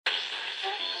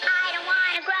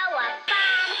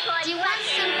Do you want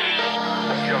some?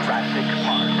 Jurassic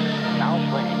Park. Now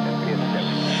playing the PS7.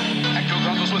 Ecto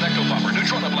goggles with Ecto Bomber,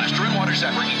 Neutrona Blaster, and Water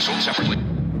Zapper, each sold separately.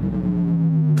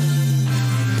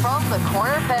 From the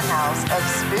corner penthouse of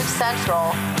Spook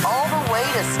Central all the way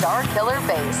to Star Killer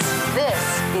Base,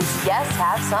 this is Yes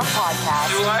Have Some Podcast.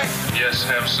 Do I? Yes,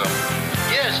 have some.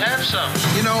 Yes, have some.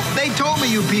 You know, they told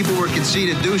me you people were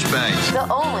conceited douchebags.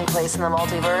 The only place in the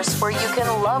multiverse where you can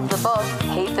love the book,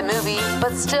 hate the movie,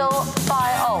 but still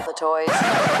buy all the toys.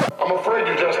 I'm afraid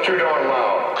you're just too darn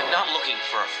loud. I'm not looking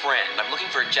for a friend. I'm looking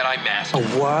for a Jedi Master.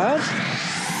 What?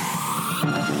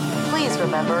 Please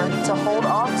remember to hold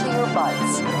on to your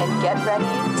butts and get ready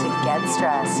to get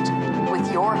stressed. With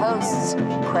your hosts,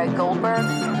 Craig Goldberg,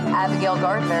 Abigail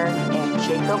Gardner, and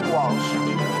Jacob Walsh.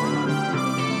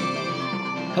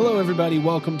 Hello, everybody.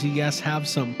 Welcome to Yes Have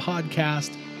Some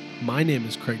Podcast. My name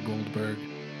is Craig Goldberg,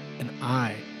 and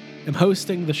I am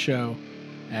hosting the show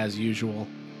as usual.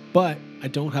 But I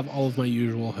don't have all of my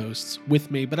usual hosts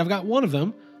with me, but I've got one of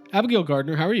them. Abigail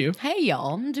Gardner, how are you? Hey,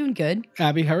 y'all. I'm doing good.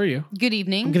 Abby, how are you? Good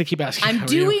evening. I'm going to keep asking I'm how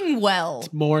are you? doing well.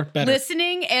 More, better.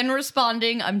 Listening and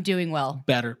responding, I'm doing well.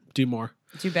 Better. Do more.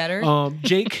 Do better?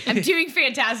 Jake. I'm doing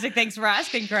fantastic. Thanks for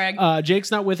asking, Craig.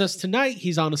 Jake's not with us tonight.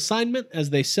 He's on assignment, as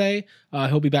they say.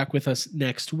 He'll be back with us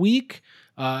next week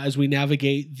as we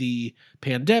navigate the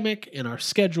pandemic and our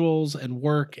schedules and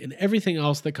work and everything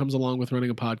else that comes along with running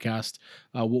a podcast.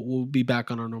 We'll be back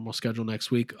on our normal schedule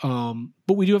next week.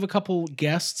 But we do have a couple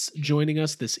guests joining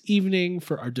us this evening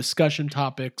for our discussion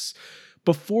topics.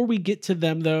 Before we get to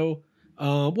them, though,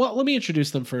 let me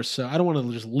introduce them first. So I don't want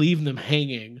to just leave them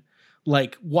hanging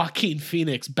like Joaquin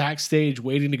Phoenix backstage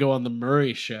waiting to go on the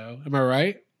Murray Show. Am I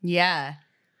right? Yeah.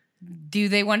 Do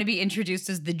they want to be introduced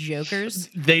as the Jokers?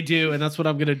 They do, and that's what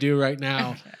I'm going to do right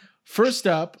now. Okay. First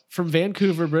up, from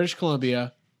Vancouver, British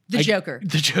Columbia. The Joker.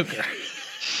 The Joker.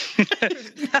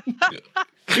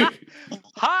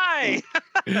 Hi,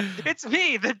 it's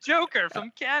me, the Joker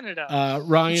from Canada.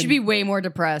 Ryan. You should be way more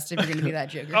depressed if you're going to be that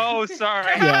Joker. Oh,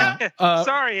 sorry. Yeah.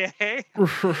 Sorry, eh?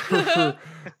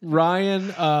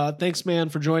 Ryan, thanks, man,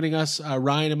 for joining us.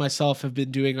 Ryan and myself have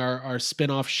been doing our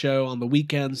spin-off show on the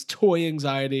weekends, Toy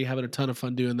Anxiety, having a ton of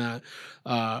fun doing that.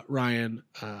 Ryan,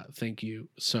 thank you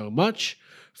so much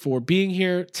for being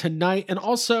here tonight. And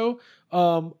also,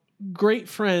 great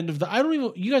friend of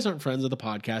you guys aren't friends of the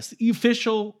podcast, the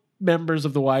official members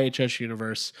of the YHS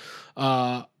universe,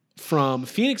 from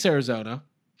Phoenix, Arizona,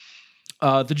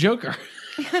 the Joker.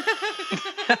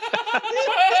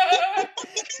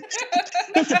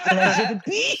 It's a pleasure to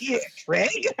be here,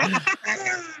 Craig.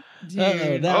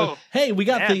 Hey, we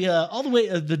got the all the way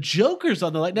the Jokers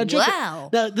on the line. Now, Joker, Wow.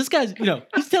 Now this guy's,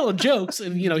 he's telling jokes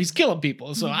and he's killing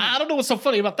people. So I don't know what's so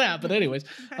funny about that. But anyways,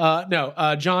 John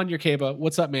Yerkeba,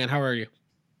 what's up, man? How are you?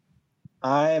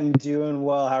 I'm doing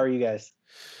well. How are you guys?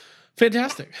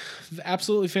 Fantastic,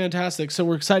 absolutely fantastic. So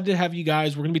we're excited to have you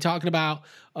guys. We're going to be talking about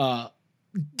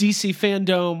DC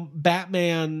fandom,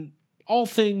 Batman, all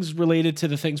things related to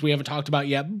the things we haven't talked about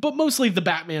yet, but mostly the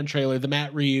Batman trailer, the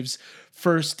Matt Reeves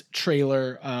first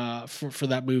trailer for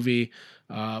that movie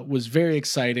was very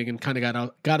exciting and kind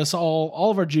of got us all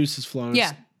of our juices flowing.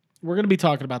 Yeah. We're going to be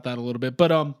talking about that a little bit,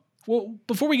 but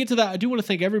before we get to that, I do want to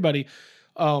thank everybody.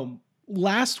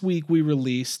 Last week we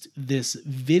released this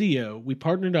video. We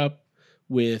partnered up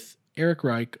with Eric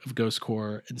Reich of Ghost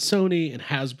Corps and Sony and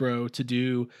Hasbro to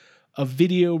do a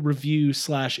video review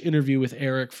 / interview with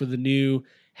Eric for the new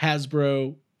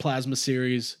Hasbro Plasma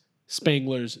Series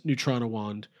Spangler's Neutrona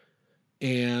Wand.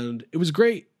 And it was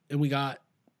great. And we got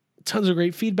tons of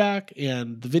great feedback,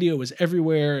 and the video was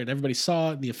everywhere and everybody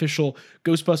saw it. And the official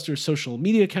Ghostbusters social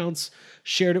media accounts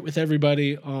shared it with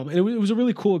everybody. And it was a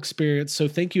really cool experience. So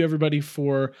thank you everybody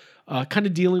for kind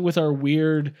of dealing with our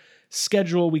weird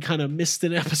schedule. We kind of missed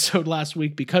an episode last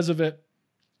week because of it.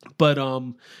 But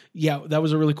yeah, that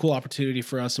was a really cool opportunity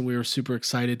for us, and we were super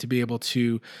excited to be able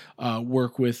to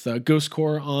work with Ghost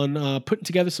Corps on putting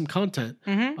together some content.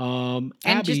 Mm-hmm. And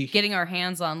Abby, just Abby, getting our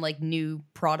hands on like new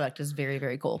product is very,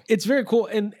 very cool. it's very cool,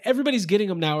 and everybody's getting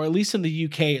them now, or at least in the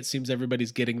UK, it seems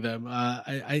everybody's getting them.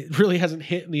 It really hasn't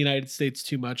hit in the United States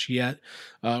too much yet,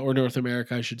 or North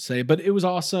America, I should say. But it was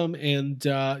awesome, and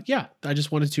yeah, I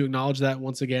just wanted to acknowledge that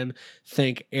once again.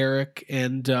 Thank Eric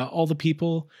and all the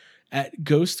people at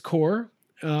Ghost Corps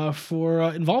for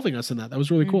involving us in that. That was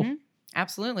really cool. Mm-hmm.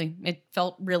 Absolutely. It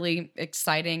felt really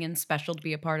exciting and special to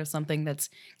be a part of something that's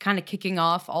kind of kicking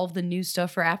off all of the new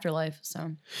stuff for Afterlife.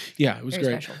 So yeah, it was very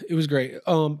great. special. It was great.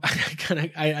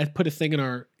 I put a thing in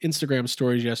our Instagram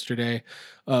stories yesterday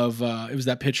of it was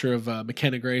that picture of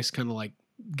McKenna Grace kind of like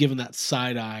giving that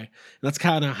side eye. And that's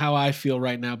kind of how I feel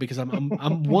right now, because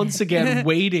I'm once again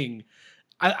waiting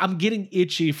I'm getting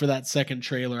itchy for that second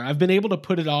trailer. I've been able to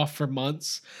put it off for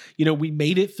months. You know, we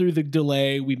made it through the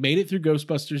delay. We made it through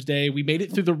Ghostbusters Day. We made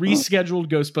it through the rescheduled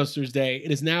Ghostbusters Day.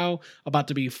 It is now about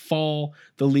to be fall.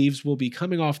 The leaves will be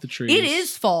coming off the trees. It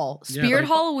is fall. Spirit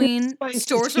Halloween.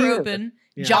 Stores are open.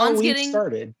 Yeah. John's Halloween getting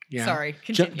started. Yeah. Sorry.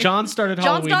 Continue. John started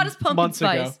Halloween John's got his pumpkin months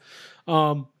spice.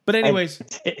 ago. But anyways,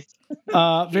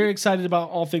 very excited about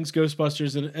all things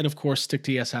Ghostbusters, and of course, Stick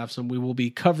to Yes Have Some. We will be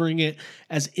covering it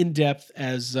as in depth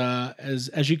as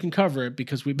you can cover it,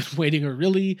 because we've been waiting a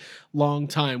really long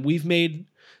time. We've made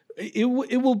it.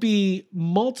 It will be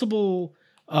multiple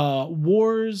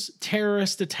wars,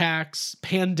 terrorist attacks,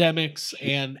 pandemics,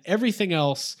 and everything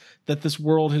else that this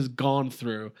world has gone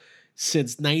through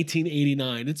since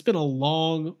 1989. It's been a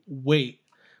long wait.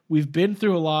 We've been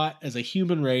through a lot as a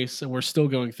human race, and we're still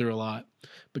going through a lot.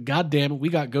 But God damn it, we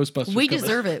got Ghostbusters. We coming.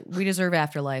 deserve it. We deserve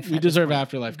afterlife. We deserve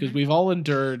afterlife because we've all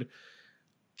endured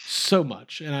so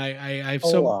much, and I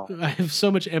have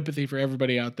so much empathy for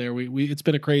everybody out there. It's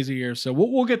been a crazy year, so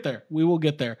we'll get there. We will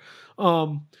get there.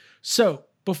 So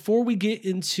before we get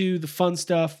into the fun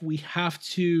stuff, we have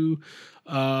to.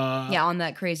 On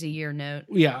that crazy year note.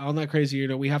 Yeah, on that crazy year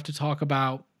note, we have to talk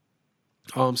about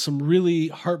some really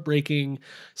heartbreaking,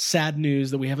 sad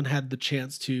news that we haven't had the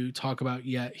chance to talk about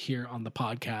yet here on the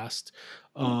podcast.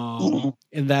 And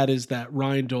that is that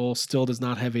Ryan Dole still does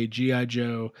not have a G.I.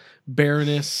 Joe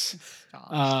Baroness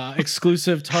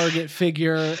exclusive Target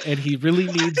figure, and he really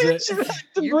needs it.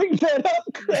 To bring that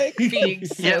up, Craig. Being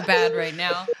so bad right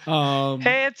now.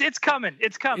 Hey, it's coming.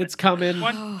 It's coming. It's coming.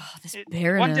 This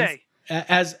Baroness. One day.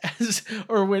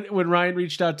 When Ryan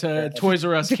reached out to Toys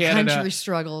R Us The Canada, country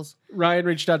struggles. Ryan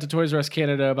reached out to Toys R Us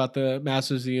Canada about the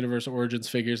Masters of the Universe Origins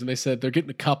figures, and they said they're getting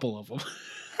a couple of them.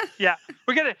 Yeah,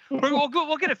 we'll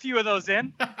get a few of those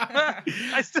in.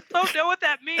 I still don't know what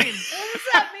that means. What does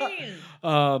that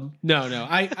mean? No.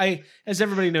 I as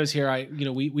everybody knows here,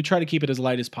 we try to keep it as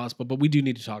light as possible, but we do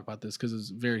need to talk about this because it's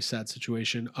a very sad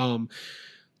situation.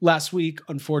 Last week,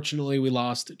 unfortunately, we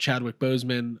lost Chadwick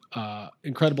Boseman,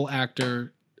 incredible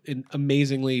actor, an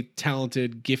amazingly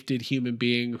talented, gifted human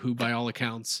being who, by all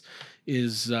accounts,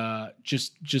 is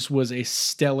just was a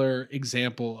stellar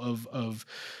example of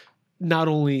not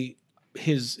only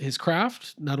his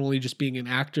craft, not only just being an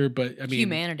actor, but I mean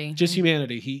humanity. Just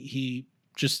humanity. He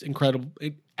just incredible,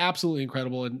 absolutely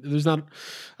incredible. And I don't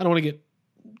want to get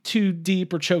too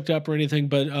deep or choked up or anything,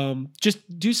 but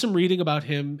just do some reading about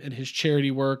him and his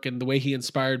charity work and the way he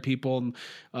inspired people and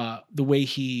the way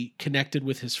he connected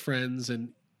with his friends. And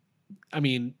I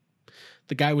mean,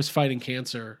 the guy was fighting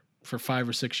cancer for 5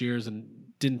 or 6 years and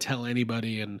didn't tell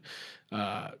anybody, and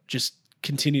just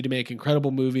continued to make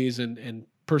incredible movies and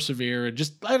persevere, and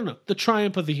just, I don't know, the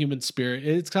triumph of the human spirit.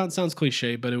 It sounds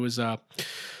cliche, but it was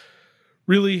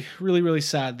really, really, really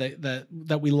sad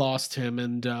that we lost him.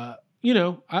 And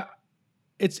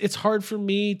it's hard for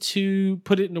me to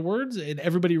put it into words, and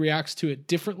everybody reacts to it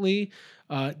differently.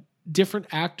 Different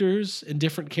actors and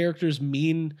different characters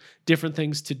mean different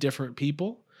things to different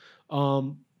people.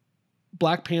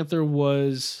 Black Panther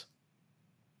was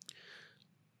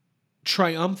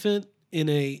triumphant in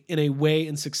a way,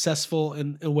 and successful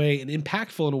in a way, and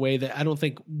impactful in a way that I don't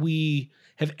think we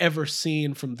have ever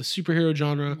seen from the superhero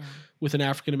genre, with an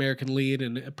African American lead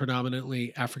and a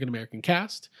predominantly African American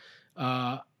cast.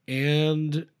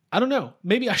 And I don't know,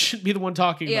 maybe I shouldn't be the one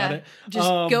talking about it. Just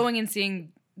going and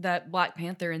seeing that Black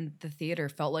Panther in the theater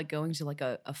felt like going to like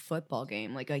a football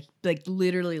game, like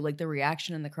literally like the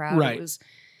reaction in the crowd. Right.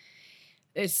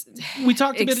 We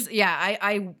talked a bit. Yeah,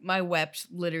 I wept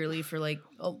literally for like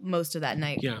most of that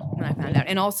night. Yeah. When I found out,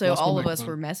 and also all of us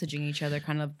were messaging each other,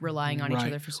 kind of relying on each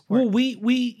other for support.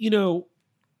 Well,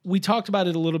 we talked about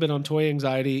it a little bit on Toy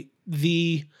Anxiety.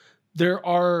 There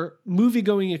are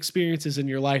movie-going experiences in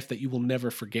your life that you will never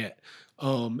forget.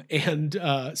 And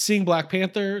seeing Black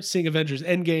Panther, seeing Avengers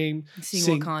Endgame,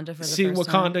 seeing Wakanda for the seeing first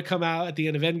Wakanda time. come out at the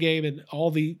end of Endgame, and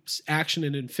all the action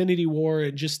in Infinity War,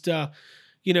 and just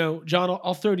John,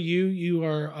 I'll throw to you. You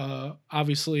are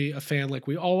obviously a fan, like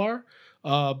we all are,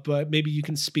 but maybe you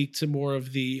can speak to more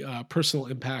of the personal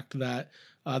impact that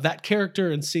that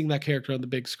character and seeing that character on the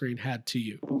big screen had to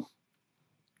you.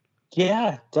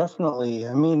 Yeah, definitely.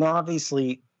 I mean,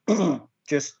 obviously,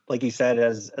 just like you said,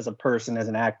 as a person, as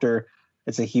an actor,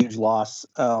 it's a huge loss.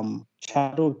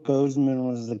 Chadwick Boseman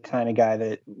was the kind of guy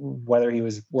that, whether he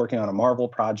was working on a Marvel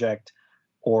project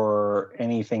or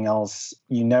anything else,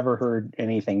 you never heard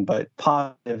anything but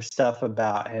positive stuff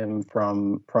about him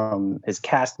from his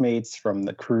castmates, from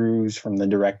the crews, from the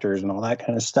directors, and all that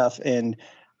kind of stuff. And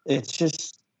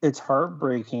it's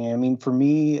heartbreaking. I mean, for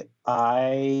me,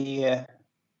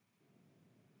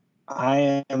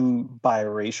 I am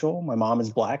biracial. My mom is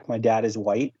black, my dad is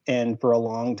white, and for a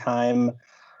long time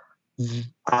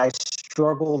I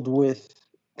struggled with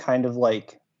kind of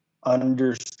like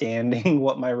understanding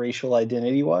what my racial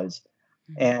identity was.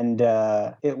 And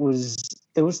it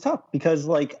was tough because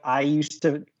like I used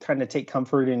to kind of take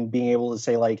comfort in being able to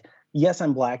say like, yes,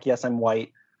 I'm black, yes, I'm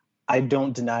white. I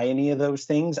don't deny any of those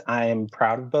things. I am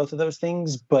proud of both of those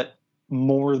things, but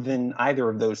more than either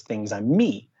of those things, I'm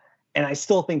me. And I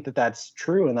still think that that's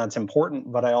true and that's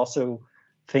important. But I also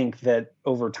think that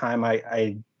over time,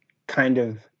 I kind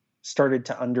of started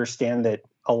to understand that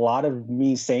a lot of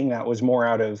me saying that was more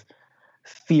out of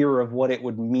fear of what it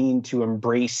would mean to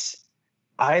embrace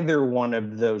either one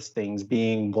of those things,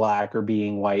 being black or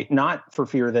being white, not for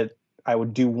fear that I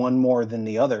would do one more than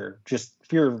the other, just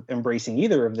fear of embracing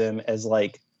either of them as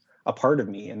like a part of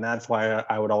me. And that's why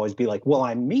I would always be like, well,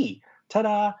 I'm me,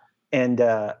 ta-da. And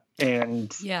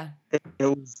yeah, it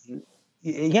was,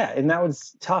 yeah. And that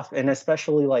was tough. And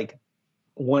especially like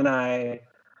when I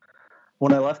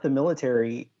left the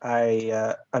military,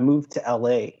 I moved to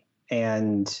LA,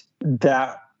 and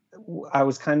that I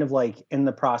was kind of like in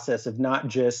the process of not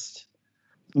just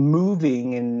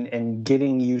moving and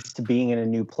getting used to being in a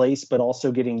new place, but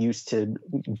also getting used to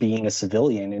being a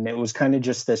civilian. And it was kind of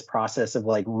just this process of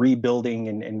like rebuilding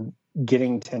and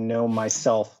getting to know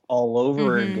myself all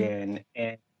over again.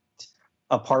 And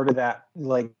a part of that,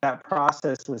 like that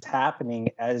process was happening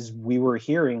as we were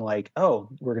hearing like, oh,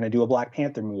 we're going to do a Black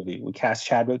Panther movie. We cast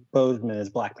Chadwick Boseman as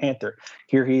Black Panther.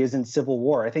 Here he is in Civil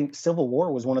War. I think Civil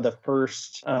War was one of the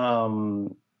first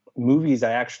movies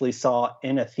I actually saw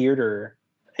in a theater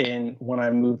when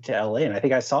I moved to LA. And I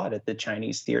think I saw it at the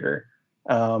Chinese theater.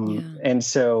 And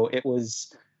so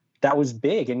that was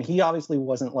big. And he obviously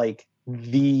wasn't like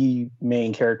the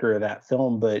main character of that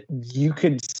film, but you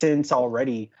could sense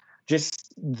already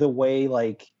just the way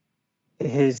like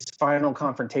his final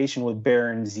confrontation with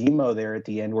Baron Zemo there at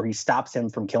the end, where he stops him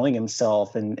from killing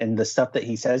himself and the stuff that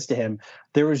he says to him,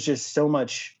 there was just so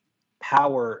much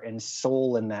power and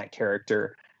soul in that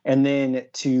character. And then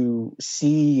to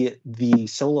see the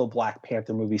solo Black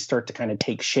Panther movie start to kind of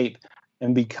take shape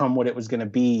and become what it was going to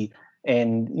be.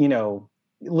 And, you know,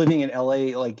 living in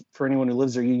LA, like for anyone who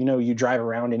lives there, you know, you drive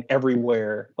around and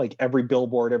everywhere, like every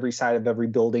billboard, every side of every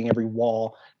building, every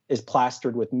wall is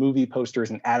plastered with movie posters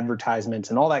and advertisements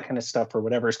and all that kind of stuff for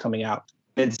whatever's coming out.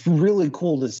 It's really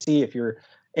cool to see if you're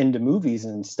into movies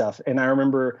and stuff. And I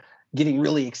remember getting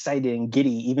really excited and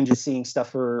giddy, even just seeing stuff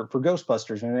for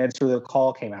Ghostbusters. And that's where the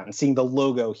call came out and seeing the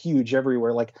logo huge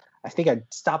everywhere. Like, I think I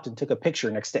stopped and took a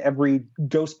picture next to every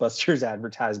Ghostbusters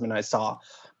advertisement I saw.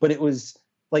 But it was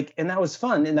like, and that was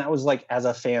fun. And that was like, as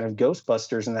a fan of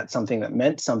Ghostbusters, and that's something that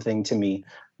meant something to me.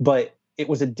 But it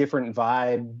was a different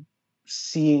vibe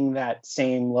seeing that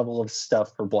same level of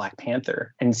stuff for Black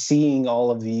Panther and seeing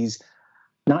all of these,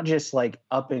 not just like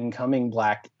up and coming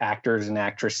Black actors and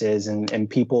actresses and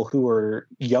people who are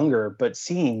younger, but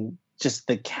seeing just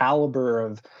the caliber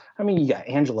of, I mean, you got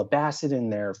Angela Bassett in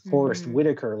there, Forrest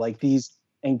Whitaker, like these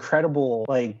incredible,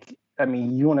 like, I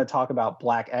mean, you want to talk about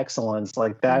Black excellence,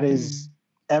 like that is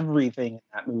everything in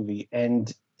that movie.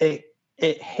 And it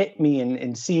hit me,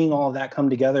 and seeing all of that come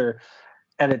together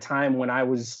at a time when I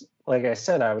was, like I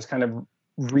said, I was kind of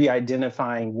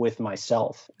re-identifying with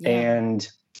myself. And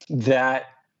that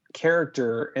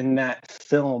character and that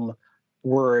film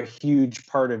were a huge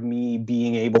part of me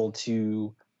being able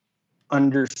to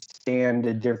understand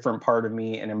a different part of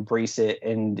me and embrace it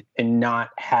and not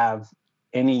have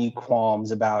any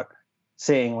qualms about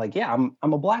saying like, yeah,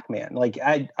 I'm a Black man. Like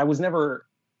I was never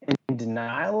in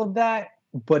denial of that,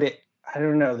 but I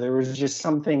don't know, there was just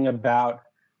something about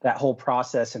that whole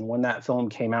process. And when that film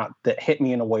came out, that hit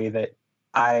me in a way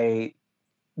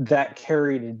that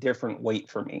carried a different weight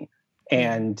for me.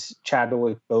 And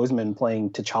Chadwick Boseman playing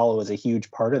T'Challa was a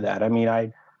huge part of that. I mean,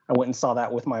 I went and saw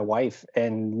that with my wife,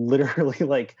 and literally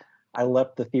like I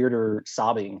left the theater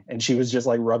sobbing, and she was just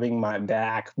like rubbing my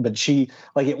back, but she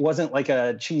like, it wasn't like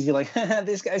a cheesy, like,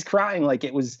 this guy's crying. Like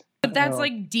it was, but that's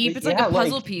like deep. It's like a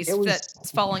puzzle piece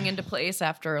that's falling into place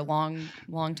after a long,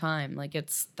 long time. Like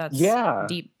that's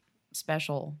deep,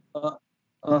 special.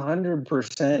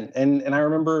 100%. And I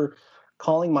remember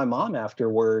calling my mom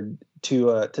afterward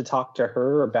to talk to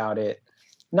her about it.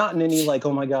 Not in any like,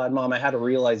 oh my God, Mom, I had a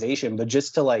realization, but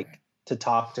just to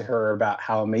talk to her about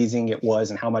how amazing it was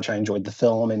and how much I enjoyed the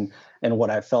film and what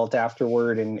I felt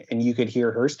afterward. And you could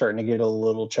hear her starting to get a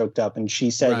little choked up. And she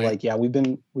said like, yeah, we've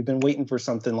been waiting for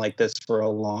something like this for a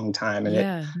long time.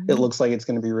 And it looks like it's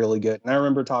going to be really good. And I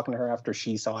remember talking to her after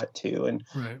she saw it too.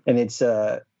 And it's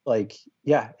like,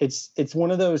 yeah, it's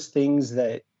one of those things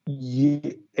that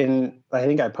and I I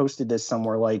think I posted this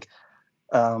somewhere, like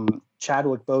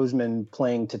Chadwick Boseman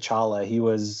playing T'Challa. He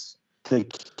was the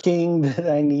king that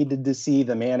I needed to see,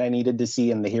 the man I needed to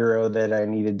see, and the hero that I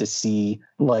needed to see,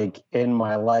 like, in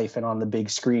my life and on the big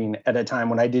screen at a time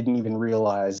when I didn't even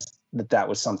realize that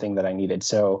was something that I needed.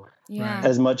 So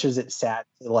as much as it's sad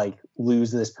to like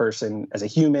lose this person as a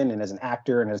human and as an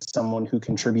actor and as someone who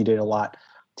contributed a lot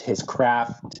to his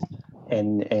craft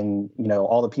and you know,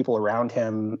 all the people around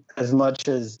him, as much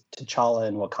as T'Challa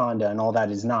and Wakanda and all that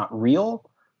is not real,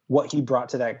 what he brought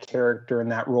to that character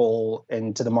and that role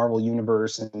and to the Marvel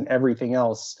universe and everything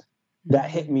else, that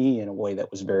hit me in a way that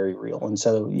was very real. And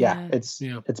so, it's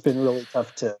been really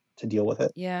tough to deal with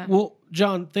it. Yeah. Well,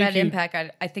 John, thank you. Impact,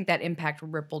 I think that impact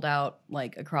rippled out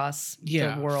like across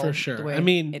the world. For sure. The way I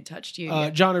mean, it touched you.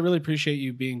 John, I really appreciate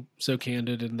you being so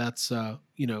candid, and that's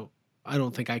you know, I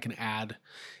don't think I can add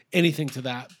anything to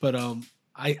that, but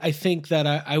I think that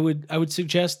I would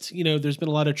suggest, you know, there's been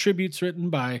a lot of tributes written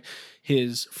by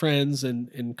his friends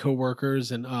and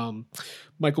coworkers, and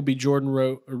Michael B. Jordan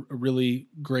wrote a really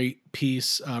great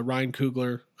piece. Ryan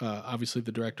Coogler, obviously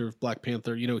the director of Black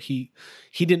Panther, you know, he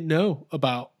didn't know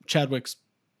about Chadwick's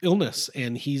illness,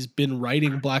 and he's been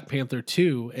writing Black Panther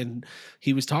 2, and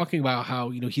he was talking about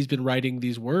how, you know, he's been writing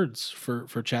these words for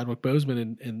Chadwick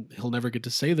Boseman, and he'll never get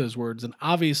to say those words. And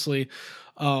obviously,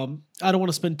 I don't want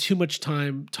to spend too much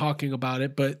time talking about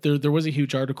it, but there was a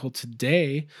huge article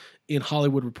today in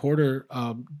Hollywood Reporter.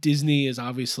 Disney is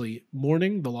obviously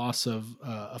mourning the loss of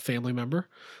a family member,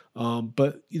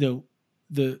 but you know,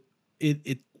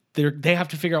 they have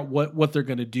to figure out what they're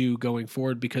going to do going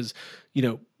forward, because, you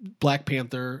know, Black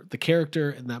Panther, the character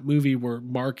in that movie, were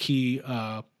marquee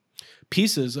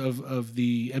pieces of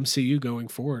the MCU going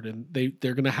forward, and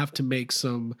they're going to have to make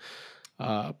some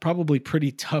probably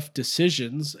pretty tough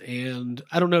decisions. And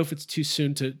I don't know if it's too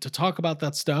soon to talk about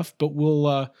that stuff, but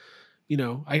we'll you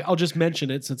know, I'll just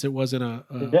mention it since it wasn't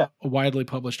a widely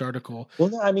published article.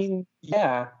 Well, I mean,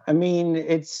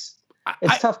 it's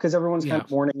tough because everyone's kind of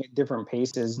mourning at different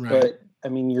paces, but I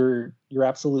mean, you're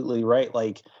absolutely right.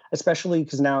 Like, especially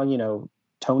because now, you know,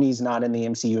 Tony's not in the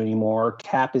MCU anymore.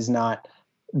 Cap is not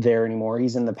there anymore.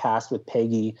 He's in the past with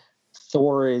Peggy.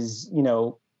 Thor is, you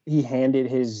know, he handed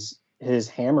his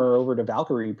hammer over to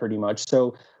Valkyrie pretty much.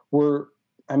 So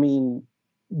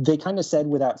they kind of said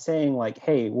without saying, like,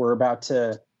 hey,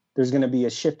 there's going to be a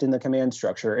shift in the command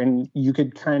structure. And you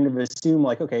could kind of assume,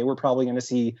 like, okay, we're probably going to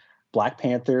see Black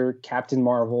Panther, Captain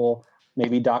Marvel,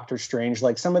 maybe Doctor Strange,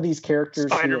 like some of these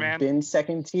characters who have been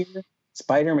second tier.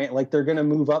 Spider-Man, like, they're going to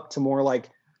move up to more like,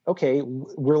 okay,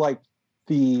 we're like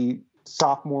the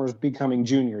sophomores becoming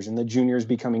juniors and the juniors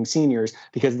becoming seniors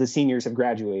because the seniors have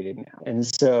graduated now. And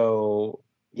so,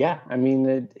 yeah, I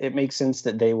mean, it makes sense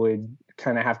that they would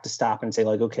kind of have to stop and say,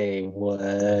 like, okay, what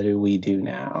do we do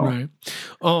now?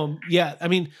 Right. Yeah, I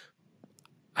mean,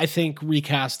 I think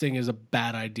recasting is a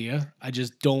bad idea. I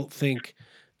just don't think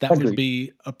that would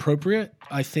be appropriate.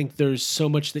 I think there's so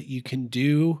much that you can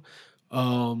do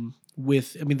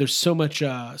there's so much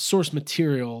source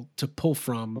material to pull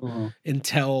from and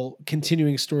tell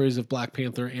continuing stories of Black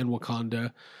Panther and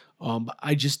Wakanda.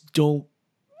 I just don't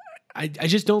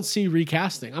see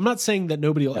recasting. I'm not saying that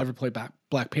nobody will ever play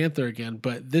Black Panther again,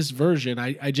 but this version,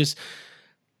 I just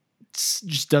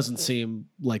doesn't seem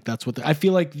like that's what I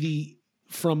feel like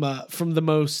from the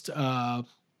most Ryan,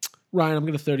 I'm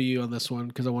going to throw to you on this one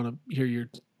because I want to hear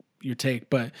your take,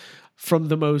 but from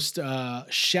the most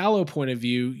shallow point of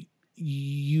view,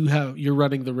 you're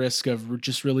running the risk of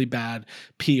just really bad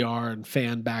PR and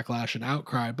fan backlash and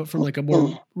outcry. But from like a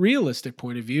more realistic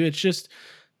point of view, it's just,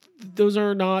 those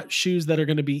are not shoes that are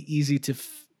going to be easy to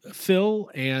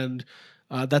fill. And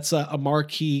that's a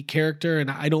marquee character. And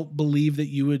I don't believe that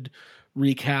you would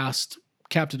recast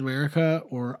Captain America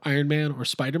or Iron Man or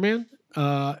Spider-Man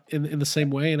in the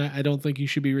same way. And I don't think you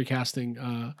should be recasting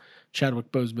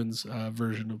Chadwick Boseman's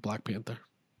version of Black Panther.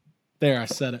 There, I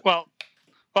said it.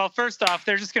 Well, first off,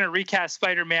 they're just going to recast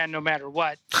Spider-Man no matter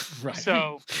what. Right.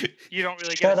 So you don't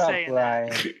really get a say in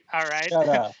that. All right. Shut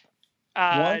up.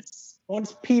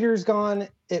 Once Peter's gone,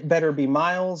 it better be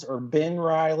Miles or Ben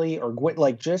Reilly or Gwen.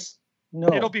 Like, just no.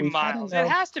 It'll be Miles. It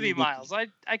has to be Miles.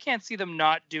 I can't see them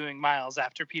not doing Miles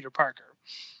after Peter Parker.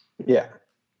 Yeah.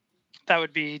 That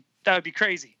would be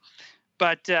crazy.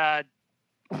 But I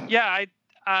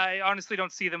honestly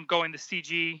don't see them going the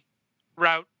CG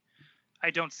route.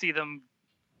 I don't see them,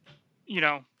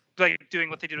 like doing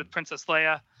what they did with Princess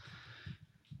Leia.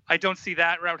 I don't see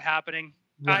that route happening.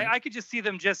 Right. I could just see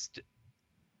them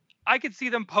I could see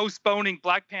them postponing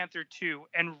Black Panther 2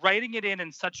 and writing it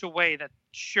in such a way that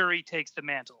Shuri takes the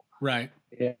mantle. Right.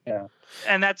 Yeah.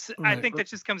 And I think that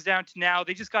just comes down to now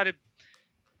they just got to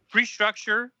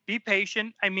restructure, be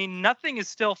patient. I mean, nothing is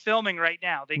still filming right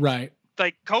now. Right.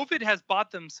 Like COVID has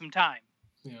bought them some time.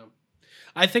 Yeah.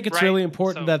 I think it's Right. really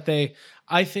important So- that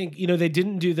I think, they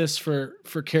didn't do this for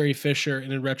Carrie Fisher.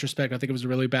 And in retrospect, I think it was a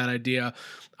really bad idea.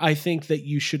 I think that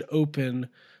you should open,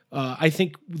 I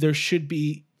think there should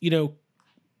be,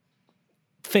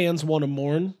 fans want to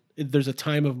mourn. There's a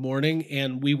time of mourning,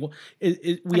 and we I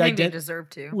think they deserve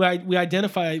to. we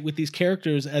identify with these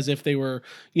characters as if they were,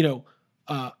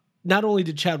 not only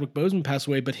did Chadwick Boseman pass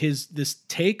away, but this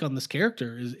take on this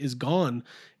character is gone.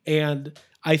 And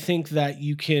I think that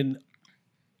you can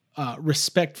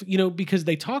respect, because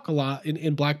they talk a lot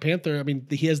in Black Panther. I mean,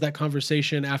 he has that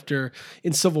conversation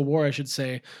in Civil War, I should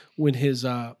say, when his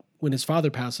father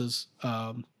passes,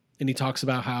 and he talks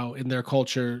about how in their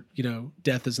culture,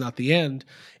 death is not the end.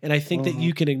 And I think that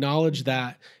you can acknowledge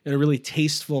that in a really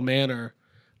tasteful manner,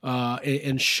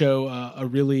 and show a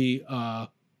really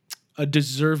a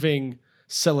deserving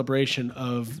celebration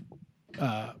of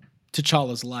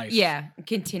T'Challa's life. Yeah,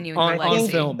 continuing On the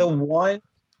legacy. film.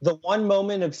 The one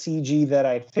moment of CG that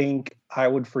I think I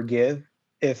would forgive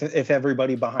if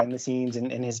everybody behind the scenes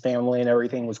and his family and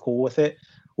everything was cool with it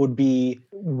would be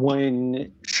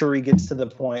when Shuri gets to the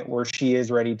point where she is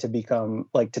ready to become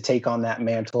to take on that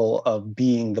mantle of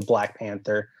being the Black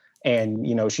Panther. And,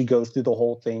 she goes through the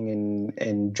whole thing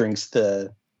and drinks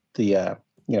the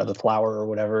flower or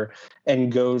whatever,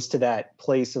 and goes to that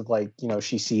place of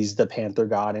she sees the Panther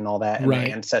God and all that and Right.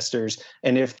 the ancestors.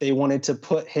 And if they wanted to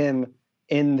put him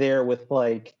in there with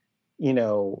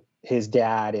his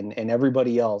dad and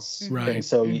everybody else. Right. And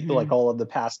so all of the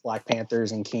past Black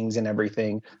Panthers and Kings and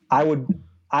everything, I would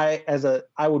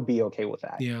be okay with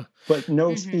that. Yeah. But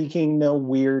no speaking, no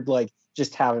weird,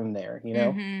 just have him there,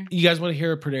 You guys want to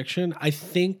hear a prediction? I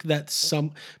think that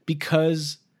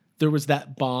because there was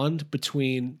that bond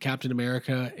between Captain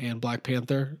America and Black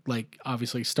Panther,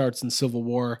 obviously starts in Civil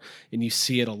War, and you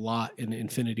see it a lot in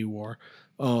Infinity War.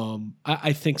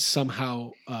 I think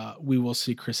somehow we will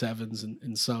see Chris Evans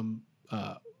in some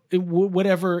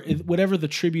whatever the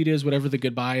tribute is, whatever the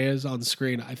goodbye is on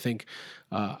screen. I think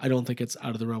I don't think it's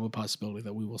out of the realm of possibility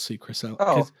that we will see Chris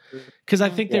Evans, because I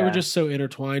think they were just so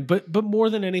intertwined. But more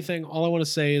than anything, all I want to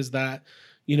say is that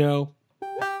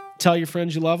tell your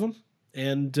friends you love them,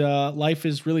 and life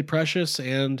is really precious.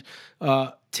 And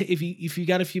if you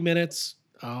got a few minutes,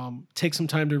 take some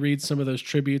time to read some of those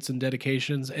tributes and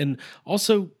dedications, and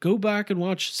also go back and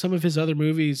watch some of his other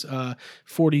movies.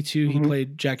 42, he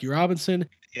played Jackie Robinson.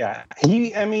 Yeah.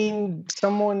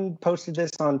 Someone posted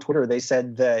this on Twitter. They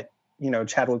said that,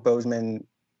 Chadwick Boseman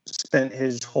spent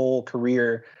his whole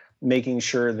career making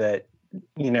sure that,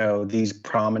 these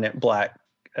prominent Black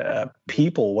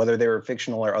people, whether they were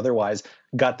fictional or otherwise,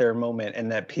 got their moment,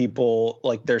 and that people,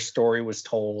 their story was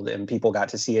told and people got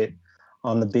to see it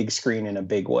on the big screen in a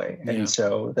big way. And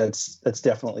so that's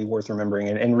definitely worth remembering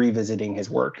and revisiting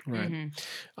his work. Right.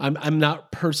 I'm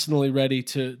not personally ready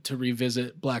to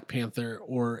revisit Black Panther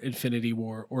or Infinity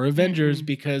War or Avengers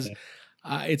because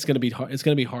it's going to be hard. It's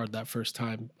going to be hard that first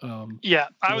time.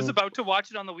 I was about to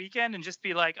watch it on the weekend and just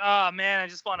be like, oh man, I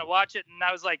just want to watch it. And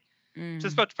I was like,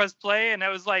 just about to press play. And I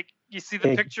was like, you see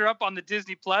the picture up on the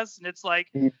Disney Plus and it's like,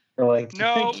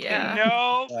 no. Yeah.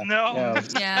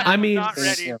 I'm not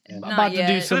ready. I'm about to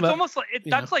do So some. it's almost like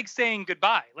that's like saying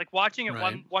goodbye. Like watching it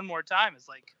one more time is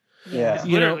like, it's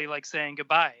You know, literally like saying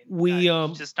goodbye.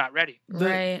 I'm just not ready.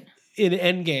 Right. In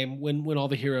Endgame, when all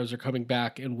the heroes are coming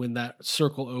back, and when that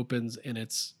circle opens and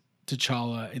it's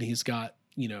T'Challa and he's got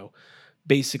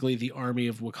basically the army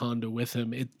of Wakanda with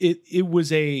him, it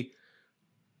was a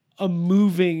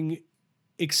moving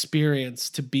experience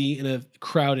to be in a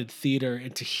crowded theater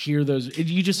and to hear those.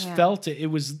 You just felt it. It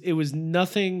was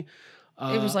nothing.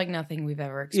 It was like nothing we've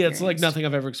ever experienced. Yeah, it's like nothing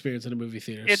I've ever experienced in a movie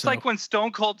theater. It's like when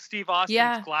Stone Cold Steve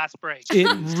Austin's glass breaks. It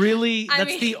really.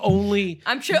 The only.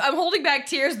 I'm holding back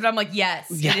tears, but I'm like, yes.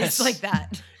 It is like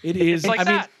that. It is like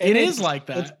that. It is like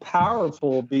that. It's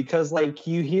powerful because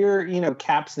you hear,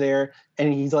 Cap's there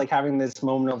and he's having this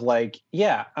moment of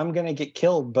I'm going to get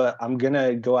killed, but I'm going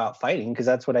to go out fighting because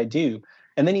that's what I do.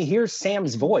 And then he hears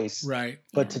Sam's voice. Right.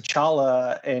 But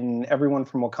T'Challa and everyone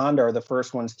from Wakanda are the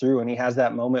first ones through. And he has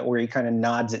that moment where he kind of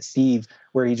nods at Steve,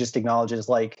 where he just acknowledges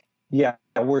yeah,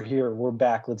 we're here. We're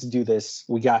back. Let's do this.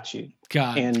 We got you.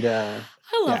 God. And I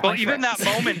love well, even that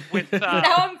moment with now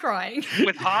I'm crying.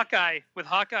 with Hawkeye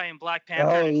and Black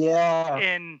Panther. Oh yeah.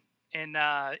 In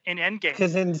Endgame.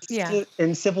 Because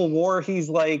in Civil War, he's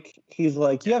like, you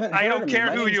haven't. I heard don't of me. care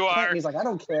My who name's you Kent." are. And he's like, I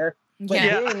don't care. But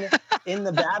Yeah. then in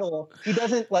the battle,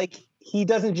 he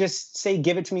doesn't just say,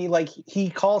 give it to me. He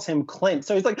calls him Clint.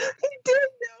 So he's like, he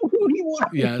didn't know who who he was.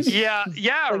 Yes.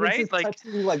 Yeah, Like, right? it's just like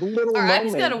touching, like little All right, I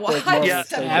just gotta moments watch. that Yeah. love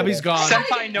so Abby's good. gone.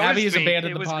 Senpai knows Abby has me.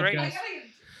 abandoned It the was great. podcast.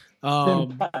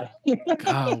 Senpai.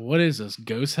 God, what is this?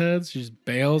 Ghost heads? She just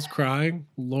bails crying.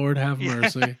 Lord have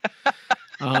mercy.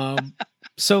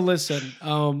 So listen,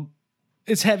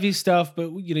 it's heavy stuff,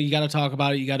 but you got to talk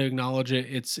about it. You got to acknowledge it.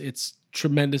 It's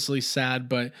tremendously sad,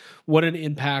 but what an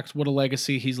impact, what a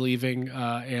legacy he's leaving.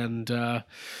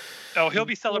 Oh, he'll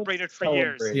be celebrated for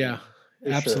years. Celebrate. Yeah, For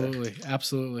sure. absolutely.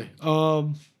 Absolutely.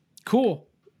 Cool.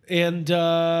 And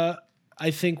I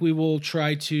think we will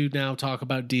try to now talk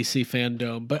about DC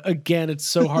Fandom. But again, it's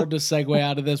so hard to segue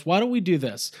out of this. Why don't we do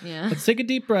this? Yeah. Let's take a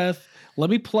deep breath. Let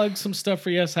me plug some stuff for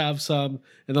Yes Have Some,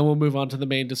 and then we'll move on to the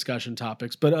main discussion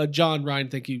topics. But John, Ryan,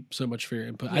 thank you so much for your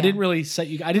input. I Yeah. didn't really set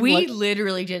you. I didn't. We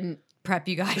literally didn't prep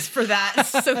you guys for that.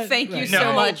 So thank you Right. so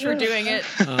No. much for doing it.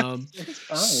 It's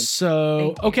fine. So,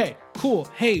 Thank you. okay, cool.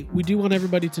 Hey, we do want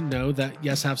everybody to know that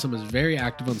Yes Have Some is very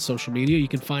active on social media. You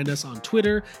can find us on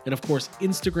Twitter and, of course,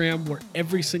 Instagram, where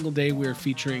every single day we are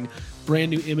featuring brand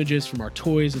new images from our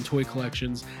toys and toy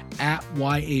collections. At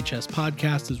YHS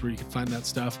Podcast is where you can find that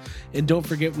stuff. And don't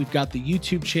forget, we've got the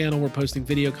YouTube channel. We're posting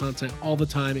video content all the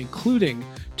time, including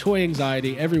Toy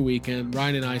Anxiety every weekend.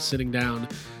 Ryan and I sitting down,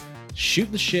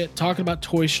 shooting the shit, talking about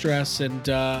toy stress, and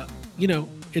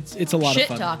it's a lot Shit of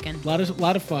fun. talking. A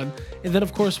lot of fun. And then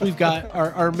of course we've got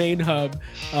our main hub,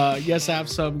 Yes Have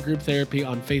Some Group Therapy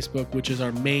on Facebook, which is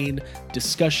our main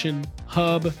discussion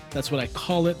hub. That's what I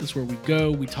call it. That's where we go.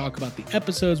 We talk about the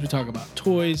episodes, we talk about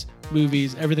toys,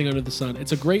 movies, everything under the sun.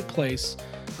 It's a great place.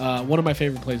 One of my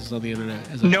favorite places on the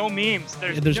internet. No memes.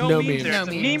 There's no memes. There's No a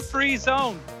memes. meme-free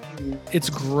zone. It's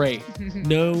great.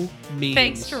 No memes.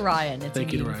 Thanks to Ryan. It's Thank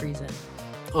a you to meme Ryan. free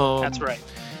Um, zone. That's right.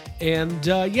 And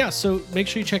so make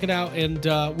sure you check it out. And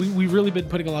we've really been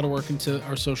putting a lot of work into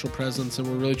our social presence, and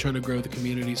we're really trying to grow the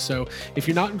community. So if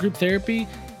you're not in group therapy,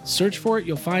 search for it.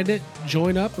 You'll find it.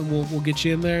 Join up, and we'll get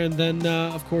you in there. And then,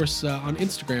 of course, on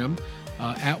Instagram,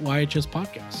 at YHS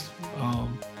Podcast.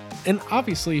 And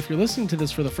obviously, if you're listening to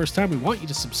this for the first time, we want you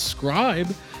to subscribe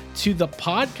to the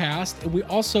podcast. And we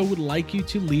also would like you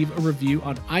to leave a review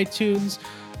on iTunes.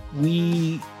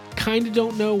 We kind of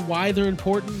don't know why they're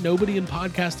important. Nobody in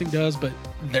podcasting does, but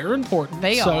they're important.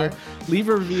 They so are. leave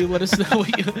a review. Let us know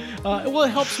what you. Well, it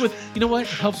helps with. You know what? It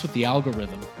helps with the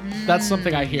algorithm. That's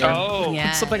something I hear. Oh. Yes.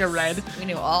 It's something I read. We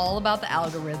knew all about the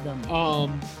algorithm.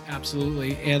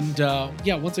 Absolutely. And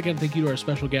once again, thank you to our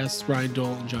special guests, Ryan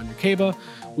Dole and John Yurkeba.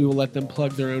 We will let them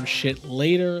plug their own shit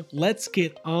later. Let's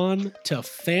get on to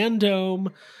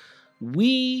Fandom. I'm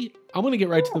going to get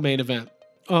right to the main event.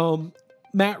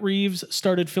 Matt Reeves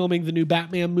started filming the new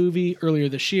Batman movie earlier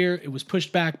this year. It was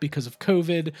pushed back because of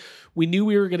COVID. We knew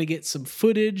we were going to get some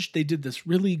footage. They did this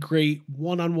really great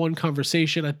one-on-one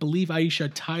conversation. I believe Aisha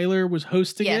Tyler was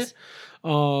hosting Yes.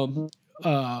 it.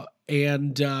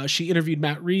 And she interviewed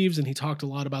Matt Reeves, and he talked a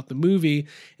lot about the movie.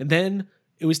 And then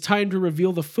it was time to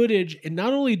reveal the footage. And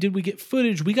not only did we get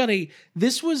footage, we got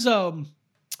this was,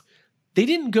 they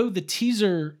didn't go the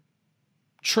teaser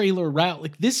trailer route.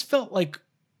 Like, this felt like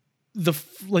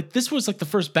this was like the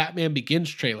first Batman Begins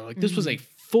trailer. Like, this was a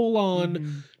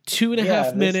full-on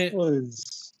 2.5 minute.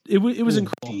 It was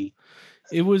incredible.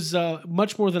 It was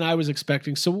much more than I was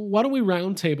expecting. So why don't we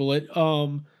roundtable it?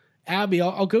 Abby,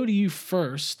 I'll go to you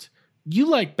first. You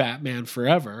like Batman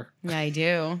Forever. Yeah, I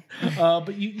do.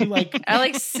 But you like I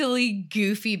like silly,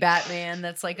 goofy Batman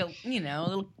that's like a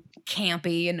little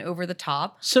campy and over the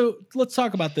top. So let's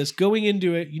talk about this. Going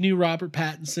into it, you knew Robert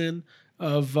Pattinson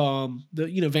of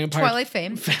the Vampire Twilight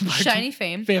fame. Shiny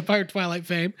fame. Vampire Twilight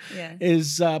fame. Yeah.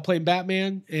 Is playing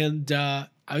Batman, and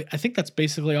I think that's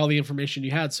basically all the information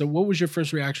you had. So what was your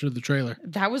first reaction to the trailer?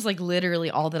 That was like literally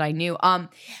all that I knew.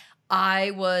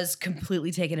 I was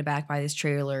completely taken aback by this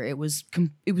trailer. It was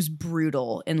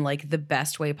brutal in like the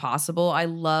best way possible. I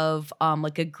love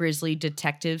like a grisly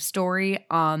detective story.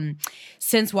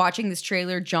 Since watching this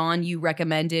trailer, John, you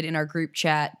recommended in our group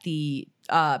chat the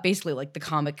basically like the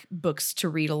comic books to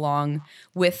read along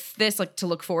with this, like to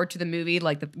look forward to the movie,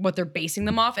 like what they're basing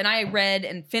them off. And I read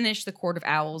and finished The Court of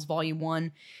Owls Volume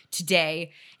 1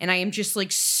 today, and I am just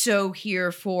like so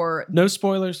here for. No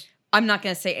spoilers. I'm not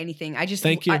going to say anything.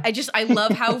 Thank you. I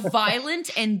love how violent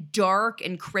and dark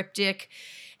and cryptic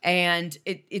and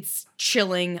it's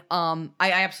chilling. I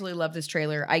absolutely love this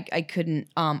trailer. I couldn't.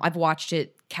 I've watched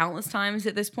it countless times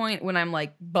at this point. When I'm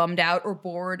like bummed out or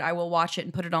bored, I will watch it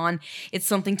and put it on. It's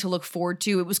something to look forward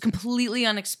to. It was completely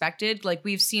unexpected. Like,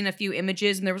 we've seen a few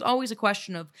images, and there was always a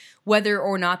question of whether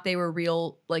or not they were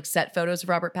real, like, set photos of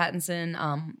Robert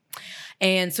Pattinson.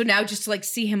 And so now just to like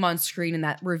see him on screen and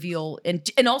that reveal,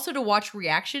 and also to watch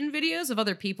reaction videos of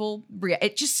other people,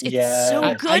 it's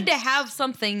so good to have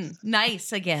something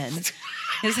nice again.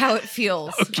 Is how it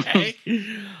feels. Okay.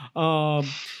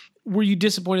 Were you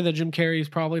disappointed that Jim Carrey is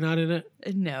probably not in it?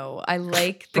 No, I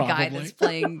like the guy that's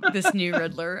playing this new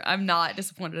Riddler. I'm not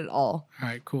disappointed at all. All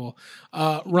right, cool.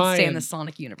 Ryan, stay in the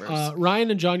Sonic universe. Ryan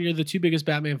and John, you're the two biggest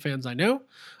Batman fans I know.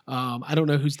 I don't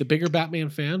know who's the bigger Batman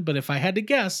fan, but if I had to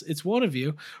guess, it's one of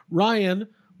you. Ryan,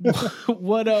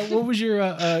 what was your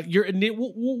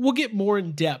we'll get more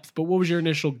in depth, but what was your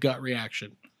initial gut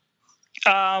reaction?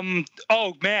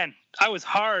 Oh man, I was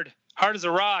hard as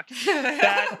a rock.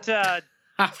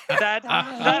 That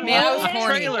whole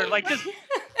trailer, like, just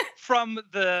from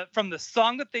the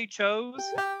song that they chose,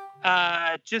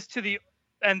 just to the,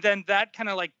 and then that kind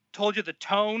of like told you the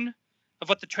tone of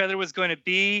what the trailer was going to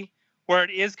be, where it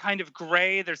is kind of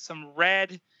gray. There's some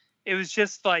red. It was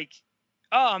just like,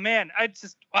 oh man,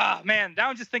 now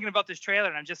I'm just thinking about this trailer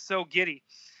and I'm just so giddy.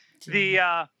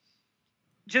 The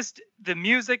just the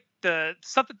music, the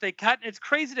stuff that they cut. It's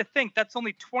crazy to think that's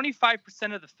only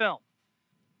 25% of the film.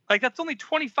 Like, that's only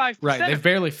 25%. Right, they've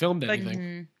barely filmed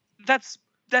anything. Like,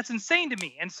 that's insane to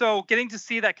me. And so getting to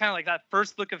see that kind of like that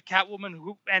first look of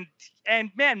Catwoman,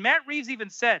 and man, Matt Reeves even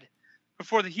said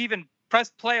before he even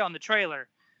pressed play on the trailer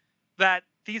that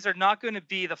these are not going to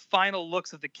be the final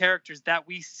looks of the characters that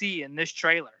we see in this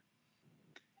trailer.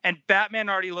 And Batman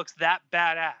already looks that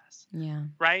badass. Yeah.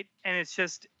 Right? And it's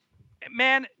just,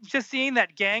 man, just seeing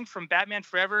that gang from Batman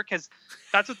Forever, because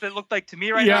that's what they looked like to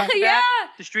me right now. Yeah.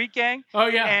 The street gang. Oh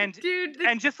yeah. And dude,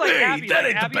 and just like Abby,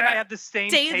 like Abby and I have the same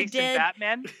taste in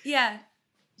Batman. Yeah.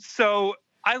 So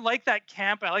I like that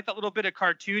camp. I like that little bit of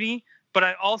cartoony, but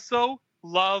I also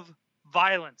love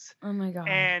violence. Oh my god.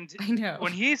 And I know.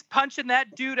 when he's punching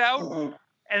that dude out,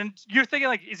 and you're thinking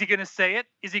like, is he gonna say it?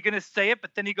 Is he gonna say it?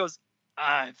 But then he goes,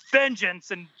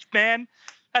 vengeance, and man,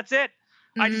 that's it.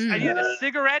 I needed a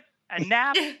cigarette, a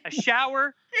nap, a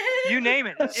shower, you name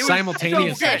it. It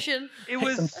simultaneous. Was so good. It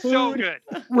was so good.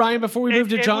 Ryan, before we move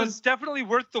to John, it was definitely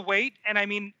worth the wait. And I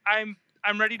mean, I'm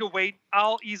ready to wait.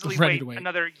 I'll easily wait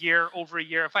another year, over a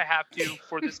year, if I have to,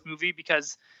 for this movie,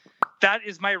 because that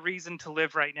is my reason to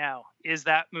live right now. Is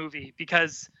that movie,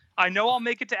 because I know I'll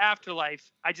make it to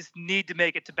Afterlife. I just need to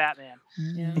make it to Batman.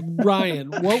 Yeah.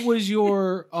 Ryan, what was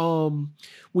your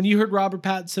when you heard Robert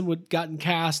Pattinson had gotten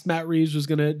cast, Matt Reeves was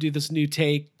going to do this new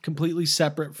take, completely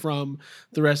separate from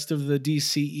the rest of the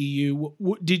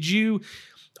DCEU?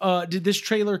 Did this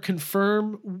trailer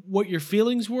confirm what your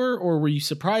feelings were, or were you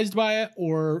surprised by it,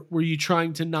 or were you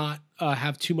trying to not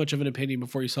have too much of an opinion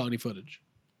before you saw any footage?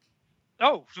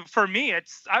 Oh, for me,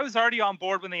 I was already on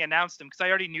board when they announced him, because I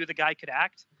already knew the guy could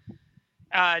act.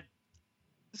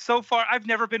 So far, I've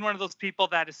never been one of those people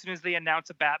that as soon as they announce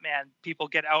a Batman, people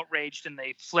get outraged and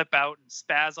they flip out and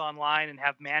spaz online and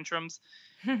have tantrums.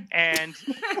 And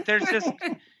there's just,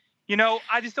 I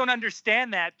just don't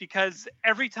understand that, because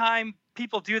every time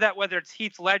people do that, whether it's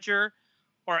Heath Ledger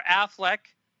or Affleck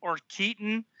or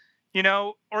Keaton,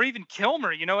 or even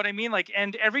Kilmer, you know what I mean? Like,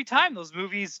 and every time those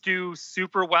movies do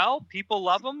super well, people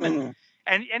love them.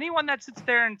 And anyone that sits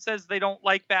there and says they don't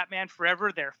like Batman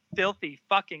Forever, they're filthy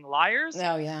fucking liars.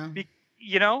 Oh yeah. And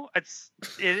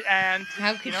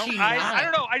how could she not? I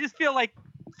don't know. I just feel like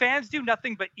fans do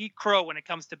nothing but eat crow when it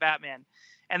comes to Batman.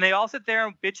 And they all sit there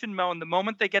and bitch and moan. The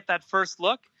moment they get that first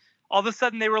look, all of a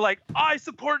sudden they were like, I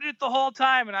supported it the whole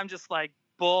time. And I'm just like,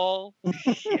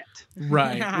 bullshit.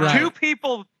 Right. Two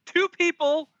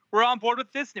people were on board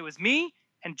with this, and it was me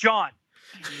and John.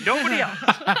 Nobody else.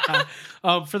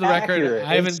 For the record,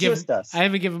 I haven't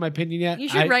given my opinion yet. You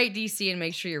should write DC and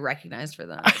make sure you're recognized for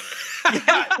that.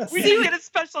 We should get a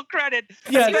special credit.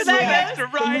 Yes. The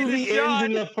movie ends,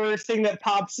 and the first thing that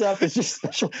pops up is just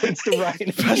special thanks to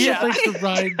Ryan. Special thanks to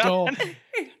Ryan Dole.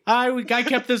 I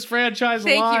kept this franchise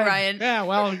alive. Thank you, Ryan. Yeah,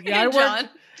 well, I worked. John.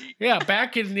 Yeah,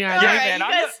 back in the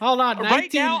hold on.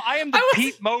 Right now, I am the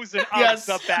Pete Mosen of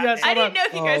the Batman. I didn't know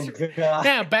if you guys were.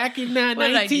 Yeah, back in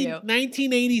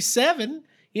 1987,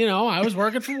 I was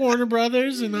working for Warner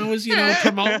Brothers and I was,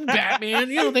 promoting Batman.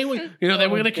 They were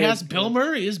going to cast Bill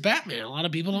Murray as Batman. A lot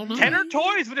of people don't know. Kenner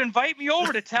Toys would invite me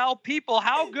over to tell people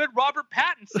how good Robert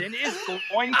Pattinson is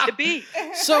going to be.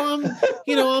 So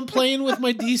I'm playing with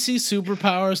my DC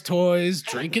Superpowers toys,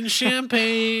 drinking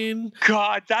champagne.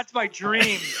 God, that's my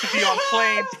dream, to be on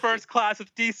planes, first class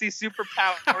with DC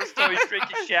Superpowers toys,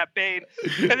 drinking champagne.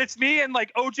 And it's me and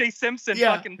like OJ Simpson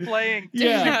fucking playing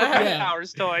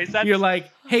Superpowers toys. You're like,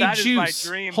 hey, that is my Juice,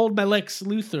 dream. hold my Lex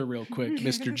Luthor real quick,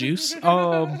 Mr. Juice.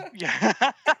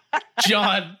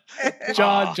 John.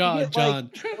 Style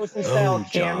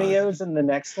cameos in the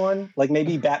next one, like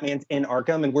maybe Batman's in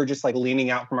Arkham, and we're just like leaning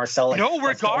out from our cell. Like, no,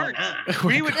 we're guards.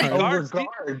 We would be guards.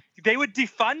 Guards. They would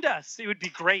defund us. It would be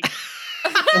great.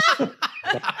 All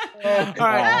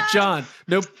right, John.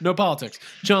 No politics.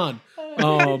 John.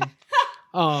 No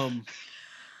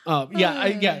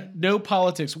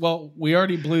politics. Well, we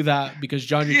already blew that because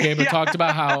John Ukema talked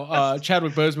about how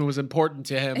Chadwick Boseman was important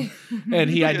to him, and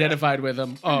he identified with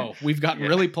him. Oh, we've gotten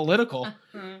really political.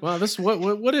 Wow, this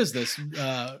what is this?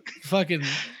 Fucking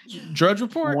Drudge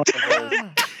Report. One of those.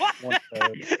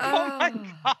 Oh my God.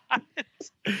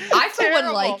 I for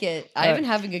one like it. I've been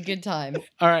having a good time.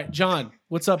 All right, John,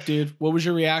 what's up, dude? What was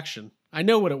your reaction? I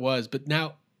know what it was, but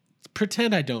now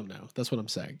pretend I don't know. That's what I'm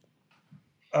saying.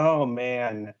 Oh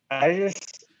man, I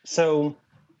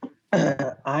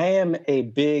am a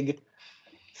big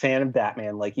fan of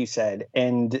Batman, like you said,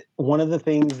 and one of the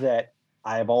things that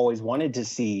I've always wanted to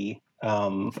see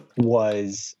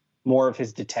was more of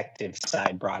his detective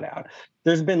side brought out.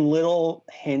 There's been little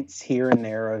hints here and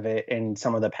there of it in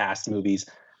some of the past movies,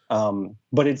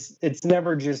 but it's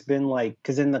never just been like,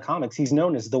 because in the comics he's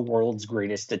known as the world's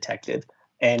greatest detective,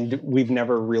 and we've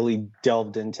never really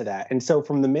delved into that. And so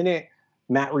from the minute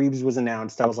Matt Reeves was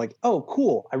announced, I was like, oh,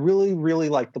 cool. I really, really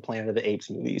like the Planet of the Apes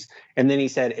movies. And then he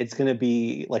said it's going to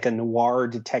be like a noir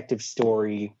detective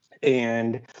story,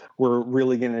 and we're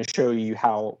really going to show you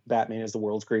how Batman is the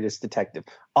world's greatest detective.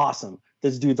 Awesome.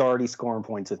 This dude's already scoring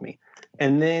points with me.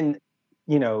 And then,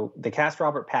 they cast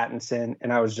Robert Pattinson,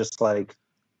 and I was just like,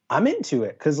 I'm into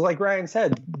it. Because like Ryan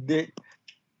said,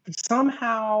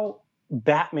 somehow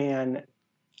Batman,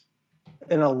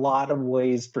 in a lot of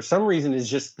ways, for some reason, is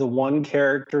just the one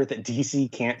character that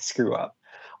DC can't screw up,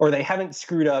 or they haven't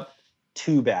screwed up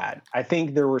too bad. I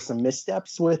think there were some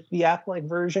missteps with the Affleck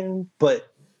version,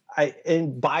 but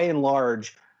by and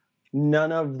large,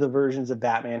 none of the versions of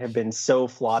Batman have been so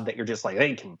flawed that you're just like,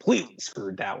 they completely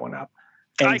screwed that one up.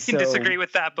 And I can disagree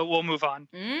with that, but we'll move on.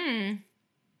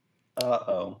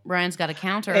 Ryan's got a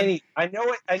counter. I know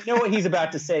what he's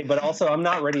about to say, but also I'm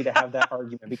not ready to have that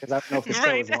argument because I don't know if the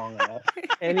show is long enough.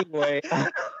 Anyway,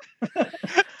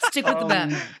 stick with the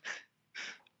Batman.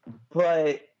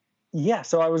 But yeah,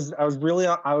 so I was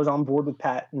on board with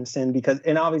Pattinson because,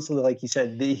 and obviously, like you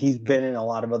said, he's been in a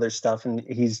lot of other stuff, and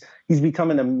he's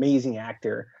become an amazing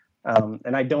actor.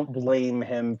 And I don't blame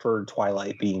him for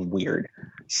Twilight being weird.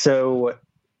 So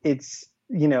it's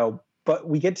But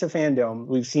we get to Fandom.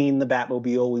 We've seen the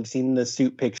Batmobile. We've seen the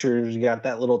suit pictures. We got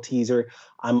that little teaser.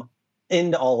 I'm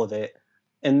into all of it.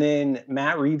 And then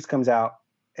Matt Reeves comes out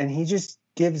and he just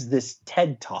gives this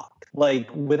TED talk, like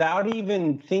without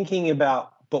even thinking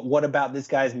about, but what about this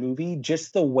guy's movie?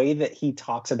 Just the way that he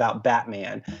talks about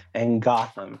Batman and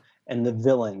Gotham and the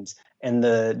villains and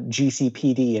the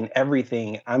GCPD and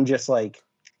everything. I'm just like,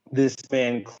 this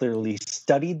man clearly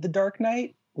studied The Dark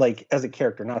Knight. Like as a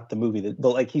character, not the movie,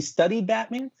 but like he studied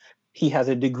Batman. He has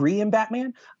a degree in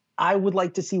Batman. I would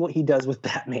like to see what he does with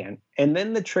Batman. And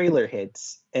then the trailer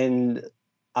hits, and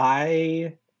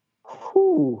I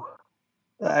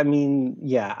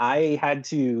had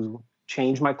to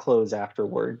change my clothes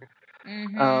afterward.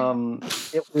 Mm-hmm.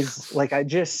 It was like,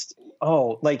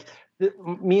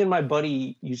 me and my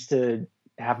buddy used to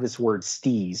have this word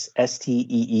steez,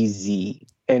 S-T-E-E-Z.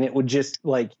 And it would just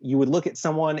like, you would look at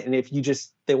someone, and if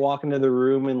they walk into the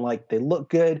room and like they look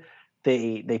good,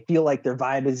 they feel like their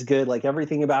vibe is good, like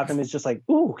everything about them is just like,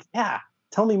 ooh, yeah,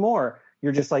 tell me more.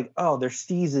 You're just like, oh, their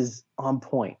steez is on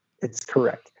point. It's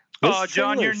correct.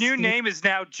 John, your new name is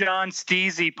now John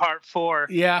Steezy Part 4.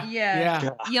 Yeah.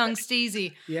 Young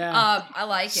Steezy. Yeah. I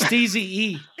like it. Steezy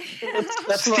E.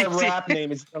 That's my rap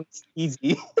name is Young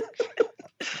Steezy.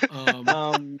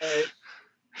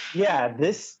 Yeah,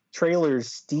 this trailer's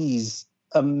steez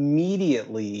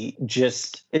immediately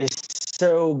just is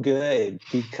so good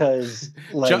because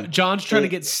like John's trying to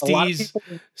get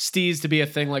steez to be a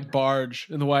thing like barge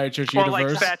in the YHH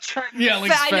universe. Like fetch. Yeah,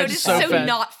 like I noticed, so fetch.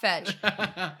 Not fetch.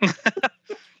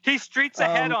 He's streets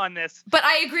ahead on this. But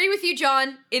I agree with you,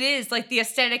 John. It is like the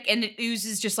aesthetic, and it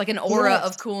oozes just like an aura Yes.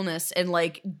 of coolness and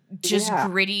like just Yeah.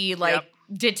 gritty, like Yep.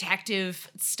 detective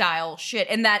style shit.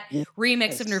 And that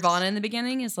remix of Nirvana in the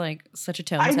beginning is like such a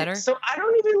tone setter. So I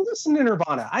don't even listen to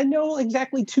Nirvana. I know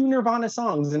exactly 2 Nirvana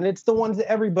songs, and it's the ones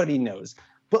that everybody knows.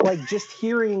 But like just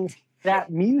hearing that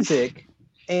music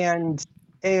and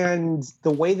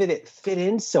the way that it fit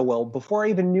in so well, before I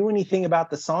even knew anything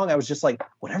about the song, I was just like,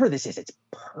 whatever this is, it's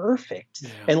perfect. Yeah.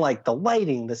 And like the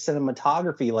lighting, the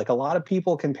cinematography, like a lot of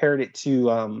people compared it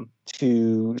to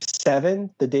Seven,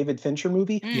 the David Fincher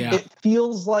movie. Yeah. It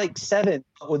feels like Seven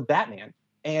but with Batman.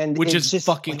 And Which it's is just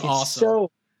fucking it's awesome.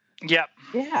 So Yep.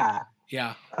 yeah.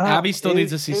 Yeah. Oh, Abby still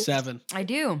needs to see it's- 7. I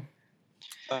do.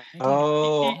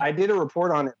 Oh, I did a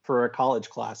report on it for a college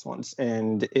class once,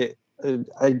 and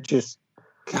I just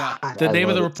Yeah. God, The I name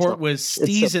of the love it report so- was so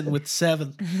Steezen good. with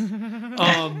 7.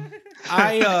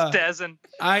 Dezen.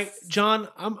 John,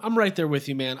 I'm right there with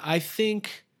you, man. I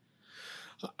think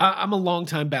I'm a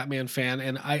longtime Batman fan,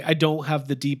 and I don't have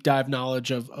the deep dive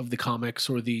knowledge of the comics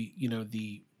or the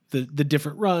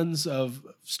different runs of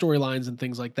storylines and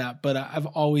things like that. But I've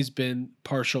always been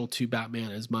partial to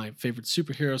Batman as my favorite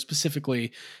superhero,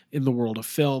 specifically in the world of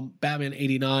film. Batman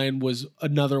 '89 was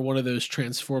another one of those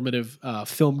transformative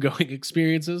film going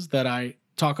experiences that I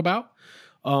talk about.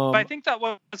 But I think that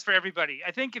was for everybody.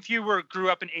 I think if you grew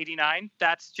up in '89,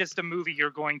 that's just a movie you're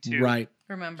going to right.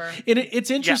 Remember. And it's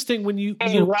interesting when you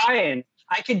Hey, Ryan,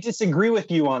 I could disagree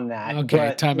with you on that. Okay,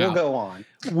 but time we'll out. go on.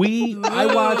 I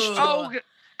watched. Oh,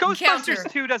 Ghostbusters Counter.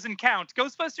 2 doesn't count.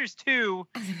 Ghostbusters 2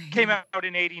 came out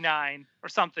in '89 or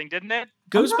something, didn't it?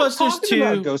 I'm not Ghostbusters talking 2.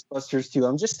 about Ghostbusters 2.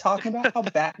 I'm just talking about how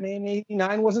Batman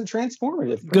 '89 wasn't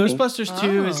transformative. for me. Ghostbusters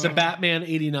 2 is the Oh. Batman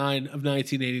 '89 of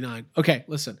 1989. Okay,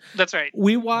 listen. That's right.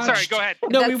 We watched. Sorry, go ahead.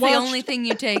 No, That's we the watched. only thing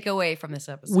you take away from this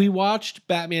episode. We watched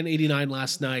Batman '89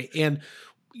 last night, and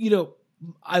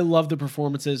I love the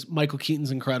performances. Michael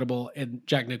Keaton's incredible, and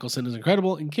Jack Nicholson is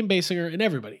incredible, and Kim Basinger, and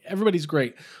everybody's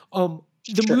great.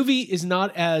 The Sure. movie is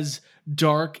not as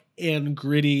dark and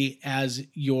gritty as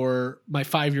my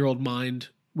 5-year-old mind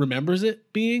remembers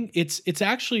it being. It's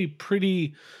actually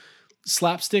pretty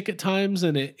slapstick at times,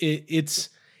 and it's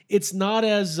not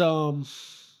as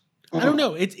I don't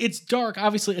know. It's dark.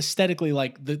 Obviously, aesthetically,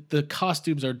 like the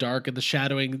costumes are dark and the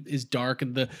shadowing is dark,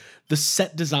 and the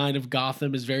set design of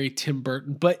Gotham is very Tim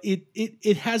Burton. But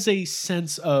it has a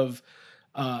sense of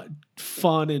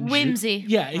fun and Whimsy.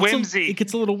 Whimsy. It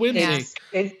gets a little whimsy. Yes.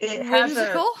 It has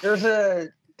Whimsical?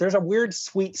 there's a weird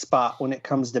sweet spot when it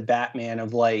comes to Batman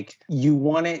of like you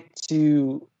want it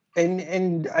to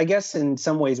and I guess in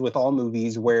some ways with all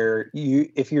movies where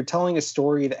if you're telling a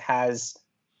story that has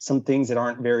some things that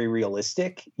aren't very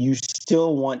realistic, you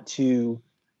still want to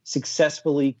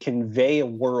successfully convey a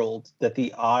world that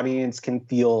the audience can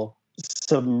feel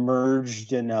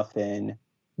submerged enough in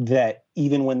that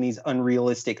even when these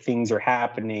unrealistic things are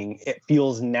happening, it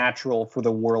feels natural for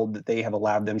the world that they have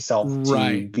allowed themselves to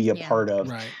Right. be a Yeah. part of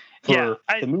Right. for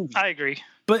Yeah, the movie. I agree.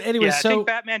 But anyway, Yeah, I so think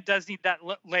Batman does need that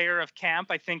layer of camp.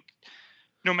 I think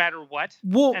no matter what,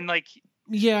 well, and like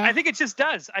yeah, I think it just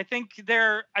does. I think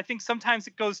sometimes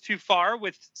it goes too far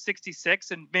with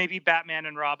 66 and maybe Batman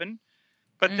and Robin,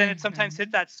 but then it sometimes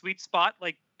hit that sweet spot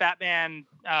like Batman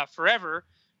Forever.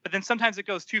 But then sometimes it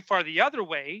goes too far the other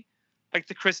way, like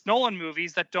the Chris Nolan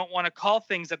movies that don't want to call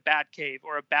things a Batcave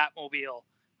or a Batmobile,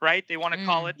 right? They want to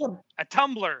call it a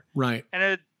Tumbler, right.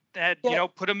 and Yeah,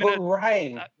 put them in But a.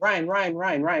 Ryan.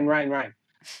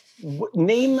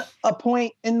 Name a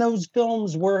point in those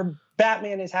films where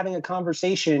Batman is having a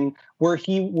conversation where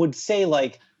he would say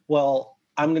like, well,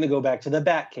 I'm going to go back to the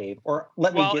Batcave, or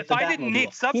let me Well, get if the I didn't Batmobile." need He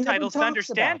never subtitles to talks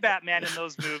understand about that. Batman in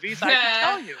those movies, I can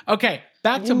tell you. Okay,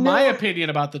 back to my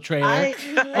opinion about the trailer. I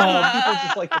know people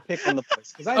just like to pick on the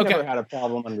voice because I Okay. never had a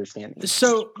problem understanding it.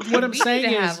 So what I'm We saying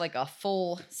need to is, have like a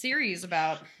full series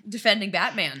about defending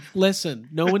Batman. listen,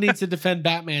 no one needs to defend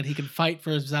Batman. He can fight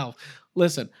for himself.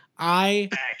 Listen, I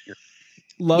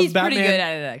love He's Batman. pretty good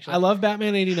at it, actually. I love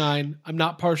Batman '89. I'm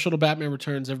not partial to Batman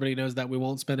Returns. Everybody knows that. We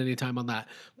won't spend any time on that.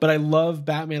 But I love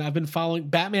Batman. I've been following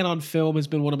Batman on Film. Has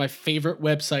been one of my favorite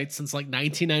websites since like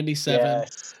 1997.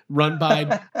 Yes. Run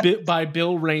by by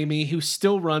Bill Ramey, who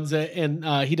still runs it, and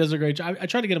he does a great job. I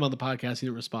tried to get him on the podcast. He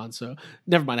didn't respond, so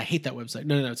never mind. I hate that website.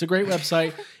 No. It's a great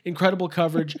website. Incredible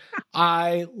coverage.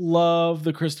 I love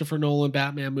the Christopher Nolan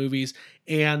Batman movies,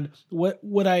 and what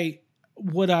I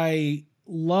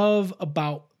love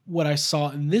about what I saw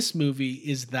in this movie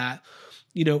is that,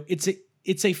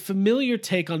 it's a familiar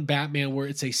take on Batman where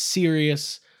it's a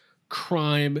serious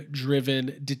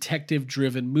crime-driven,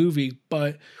 detective-driven movie,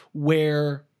 but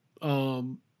where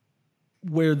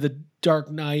where the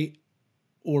Dark Knight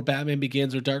or Batman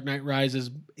Begins or Dark Knight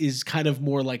Rises is kind of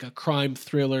more like a crime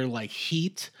thriller like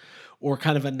Heat, or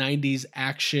kind of a 90s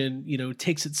action,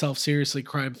 takes itself seriously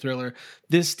crime thriller.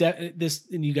 This,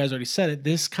 and you guys already said it,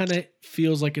 this kind of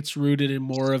feels like it's rooted in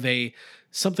more of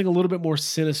something a little bit more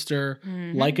sinister,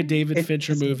 like a David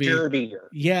Fincher movie. Dirtier.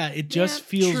 Yeah, it just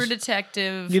feels True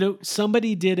Detective.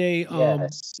 Somebody did a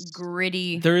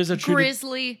gritty. There is a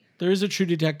Grizzly. There is a True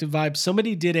Detective vibe.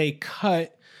 Somebody did a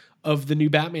cut of the new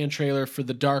Batman trailer for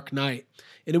The Dark Knight,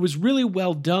 and it was really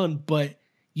well done, but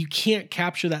you can't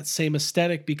capture that same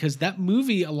aesthetic because that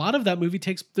movie, a lot of that movie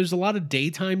there's a lot of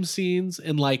daytime scenes,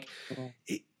 and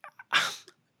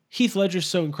Heath Ledger's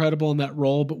so incredible in that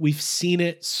role, but we've seen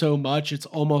it so much. It's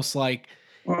almost like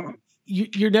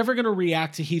you're never going to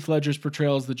react to Heath Ledger's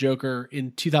portrayal as the Joker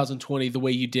in 2020 the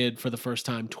way you did for the first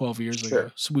time 12 years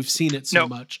ago. So we've seen it so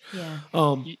much. Yeah.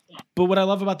 But what I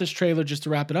love about this trailer, just to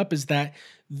wrap it up, is that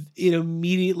it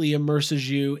immediately immerses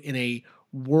you in a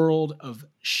world of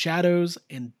shadows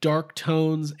and dark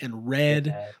tones and red.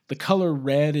 Yeah. The color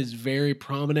red is very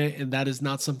prominent, and that is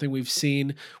not something we've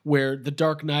seen, where the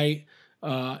Dark Knight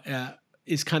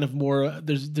is kind of more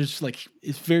there's like,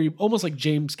 it's very almost like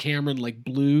James Cameron, like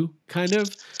blue kind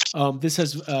of. This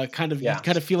has you kind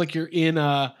of feel like you're in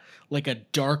like a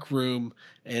dark room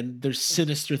and there's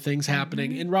sinister things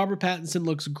happening. And Robert Pattinson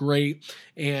looks great,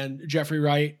 and Jeffrey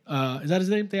Wright, is that his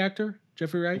name, the actor?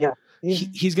 Jeffrey Wright? Yeah.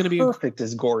 He's going to be perfect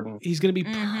as Gordon. He's going to be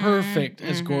perfect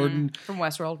as Gordon from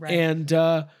Westworld, right?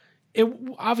 And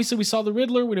obviously we saw the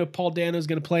Riddler. We know Paul Dano is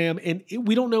going to play him, and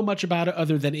we don't know much about it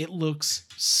other than it looks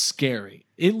scary.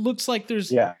 It looks like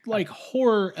there's like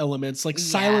horror elements, like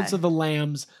Silence of the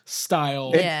Lambs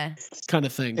style kind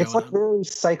of thing. It's like very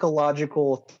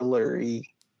psychological thrillery.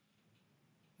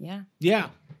 Yeah. Yeah.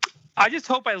 I just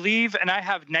hope I leave and I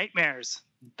have nightmares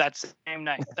that same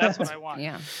night. That's what I want.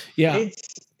 Yeah.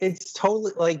 It's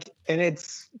totally like, and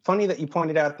it's funny that you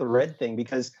pointed out the red thing,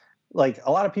 because like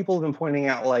a lot of people have been pointing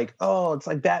out like, oh, it's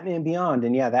like Batman Beyond.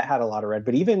 And that had a lot of red,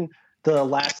 but even the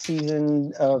last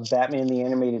season of Batman, the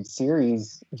animated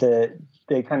series,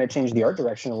 they kind of changed the art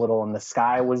direction a little, and the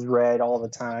sky was red all the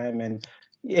time. And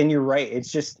you're right.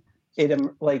 It's just,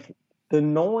 like the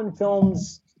Nolan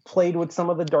films played with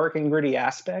some of the dark and gritty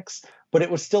aspects, but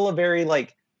it was still a very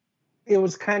it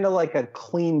was kind of like a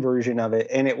clean version of it.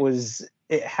 And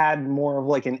it had more of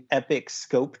like an epic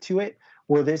scope to it,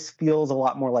 where this feels a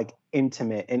lot more like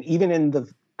intimate. And even in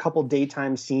the couple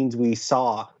daytime scenes we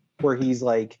saw where he's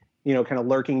like, kind of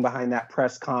lurking behind that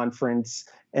press conference.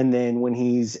 And then when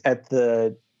he's at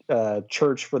the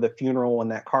church for the funeral, when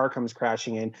that car comes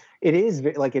crashing in, it is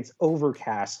like it's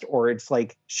overcast, or it's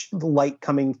like light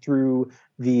coming through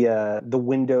the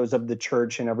windows of the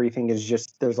church, and everything is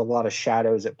just, there's a lot of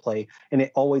shadows at play. And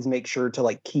it always makes sure to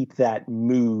like keep that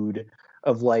mood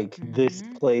of like, this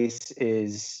place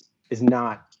is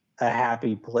not a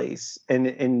happy place.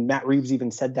 And Matt Reeves even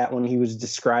said that when he was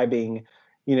describing,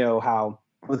 how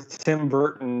with Tim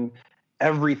Burton,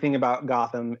 everything about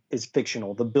Gotham is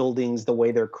fictional. The buildings, the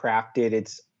way they're crafted,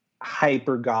 it's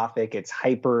hyper gothic, it's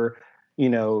hyper,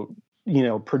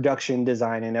 production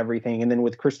design and everything. And then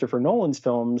with Christopher Nolan's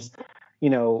films,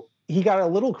 he got a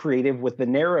little creative with the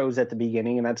Narrows at the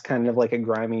beginning, and that's kind of like a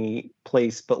grimy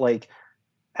place. But like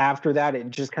after that, it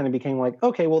just kind of became like,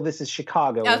 okay, well, this is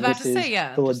Chicago, and this is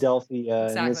Philadelphia,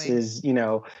 and this is,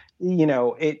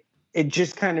 it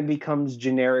just kind of becomes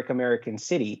generic American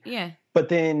city. Yeah. But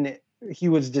then he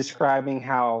was describing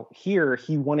how here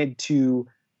he wanted to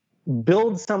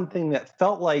build something that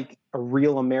felt like a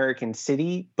real American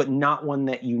city, but not one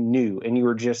that you knew. And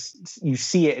you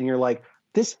see it and you're like,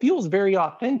 this feels very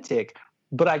authentic,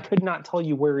 but I could not tell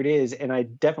you where it is. And I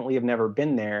definitely have never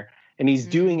been there. And he's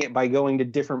doing it by going to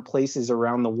different places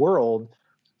around the world.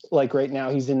 Like right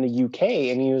now he's in the UK,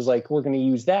 and he was like, we're going to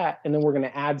use that, and then we're going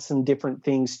to add some different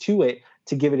things to it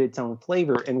to give it its own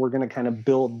flavor. And we're going to kind of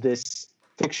build this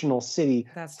fictional city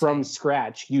from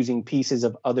scratch using pieces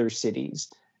of other cities.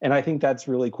 And I think that's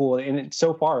really cool. And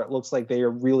so far, it looks like they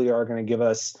really are going to give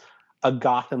us a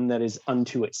Gotham that is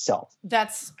unto itself.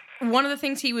 That's one of the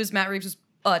things Matt Reeves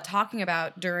was talking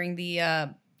about during the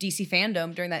DC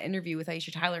Fandom, during that interview with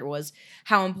Aisha Tyler, was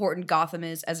how important Gotham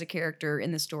is as a character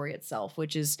in the story itself,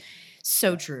 which is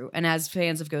so true. And as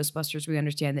fans of Ghostbusters, we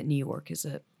understand that New York is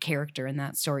a character in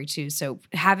that story too. So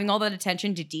having all that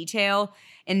attention to detail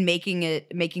and making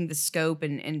the scope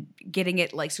and getting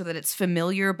it like so that it's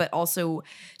familiar but also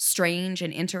strange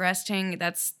and interesting,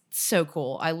 that's so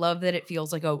cool. I love that it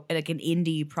feels like an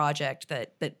indie project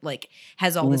that like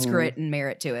has all this grit and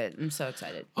merit to it. I'm so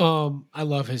excited. I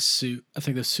love his suit. I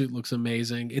think the suit looks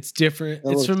amazing. It's different.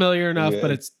 It's familiar enough,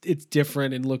 but it's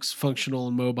different and looks functional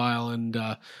and mobile. And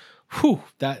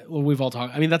we've all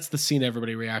talked. I mean, that's the scene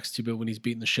everybody reacts to. But when he's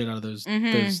beating the shit out of those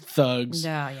thugs,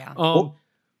 yeah.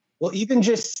 Well, even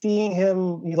just seeing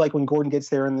him, like when Gordon gets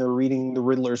there and they're reading the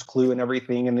Riddler's clue and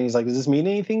everything, and then he's like, "Does this mean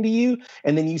anything to you?"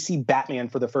 And then you see Batman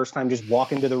for the first time just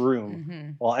walk into the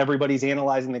room while everybody's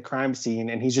analyzing the crime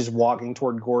scene, and he's just walking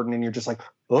toward Gordon, and you're just like,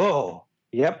 "Oh,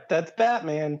 yep, that's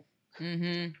Batman."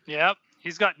 Yep,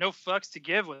 he's got no fucks to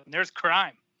give when there's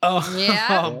crime. Oh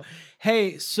yeah.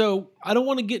 Hey, so I don't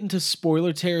want to get into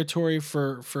spoiler territory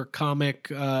for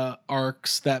comic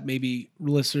arcs that maybe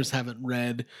listeners haven't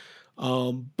read.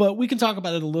 But we can talk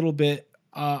about it a little bit.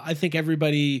 I think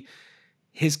everybody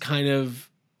has kind of,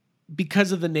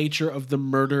 because of the nature of the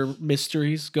murder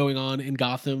mysteries going on in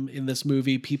Gotham in this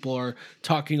movie, people are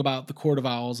talking about the Court of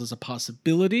Owls as a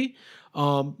possibility.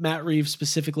 Matt Reeves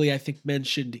specifically, I think,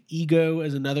 mentioned Ego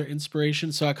as another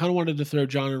inspiration. So I kind of wanted to throw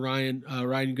John and Ryan.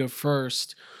 Ryan, go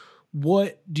first.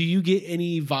 What do you get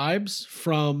any vibes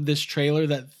from this trailer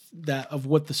that of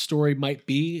what the story might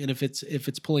be, and if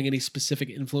it's pulling any specific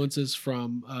influences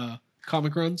from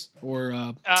comic runs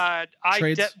or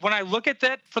trades? When I look at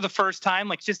that for the first time,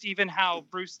 like just even how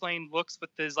Bruce Wayne looks with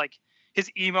his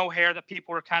emo hair that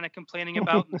people were kind of complaining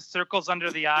about, and the circles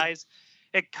under the eyes,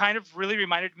 it kind of really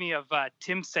reminded me of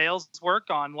Tim Sale's work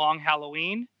on Long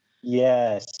Halloween.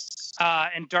 Yes.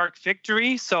 And Dark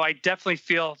Victory. So I definitely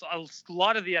feel a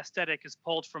lot of the aesthetic is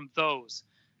pulled from those.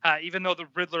 Even though the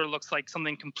Riddler looks like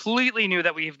something completely new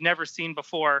that we've never seen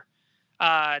before,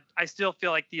 I still feel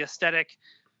like the aesthetic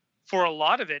for a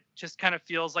lot of it just kind of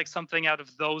feels like something out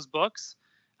of those books.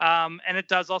 And it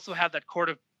does also have that Court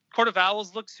of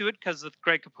Owls look to it because of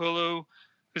Greg Capullo,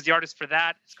 who's the artist for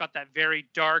that. It's got that very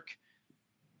dark,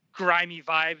 grimy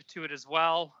vibe to it as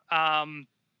well.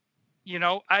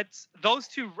 Those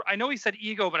two, I know he said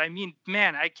Ego, but I mean,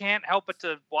 man, I can't help but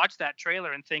to watch that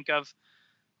trailer and think of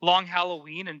Long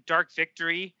Halloween and Dark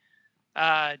Victory,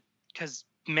 because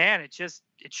man, it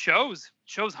shows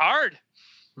hard.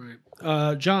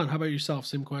 Right. John, how about yourself?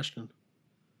 Same question.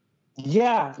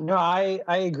 Yeah, no, I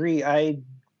agree. I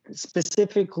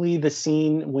specifically the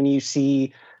scene when you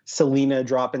see Selina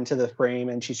drop into the frame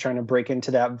and she's trying to break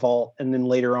into that vault, and then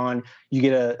later on you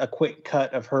get a quick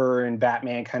cut of her and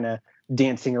Batman kind of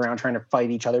dancing around trying to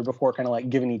fight each other before kind of like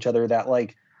giving each other that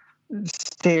like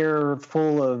stare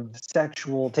full of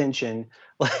sexual tension.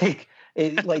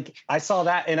 I saw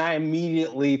that and I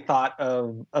immediately thought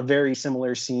of a very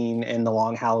similar scene in the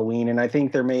Long Halloween, and I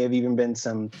think there may have even been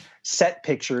some set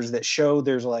pictures that show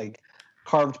there's like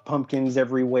carved pumpkins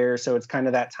everywhere, so it's kind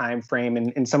of that time frame,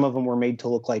 and some of them were made to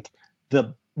look like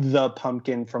the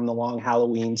pumpkin from the Long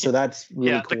Halloween, so that's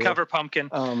really cool. The cover pumpkin.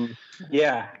 And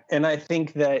I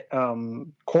think that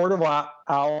Court of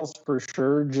Owls for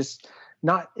sure, just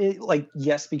not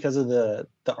yes, because of the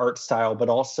art style, but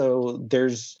also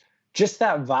there's just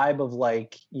that vibe of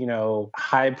like,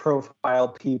 high profile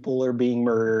people are being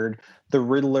murdered. The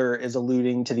Riddler is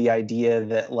alluding to the idea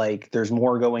that like there's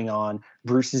more going on.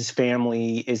 Bruce's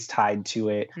family is tied to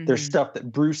it. There's stuff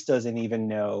that Bruce doesn't even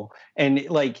know. And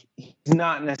like, he's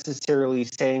not necessarily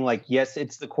saying like, yes,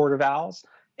 it's the Court of Owls.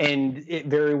 And it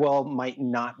very well might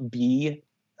not be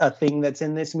a thing that's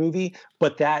in this movie,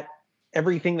 but that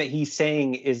everything that he's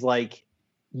saying is like,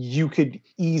 you could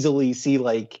easily see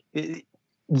like,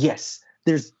 yes,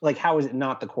 there's like, how is it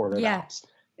not the Court of Owls?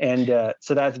 And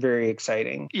so that's very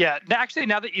exciting. Yeah, actually,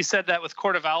 now that you said that with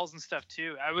Court of Owls and stuff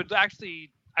too, I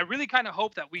really kind of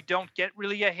hope that we don't get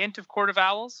really a hint of Court of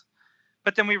Owls,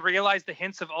 but then we realize the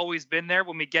hints have always been there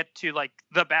when we get to like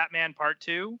the Batman Part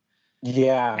 2.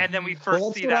 Yeah. And then we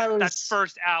first see that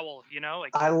first owl,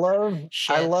 like I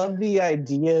love the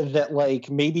idea that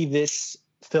like maybe this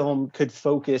film could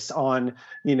focus on,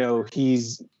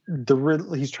 he's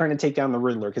trying to take down the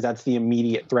Riddler because that's the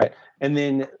immediate threat. And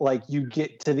then like you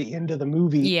get to the end of the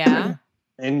movie. Yeah.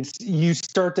 And you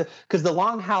start to, because the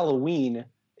Long Halloween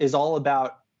is all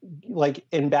about like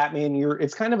in Batman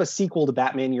it's kind of a sequel to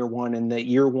Batman Year One, and that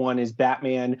Year One is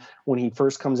Batman when he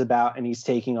first comes about and he's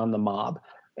taking on the mob.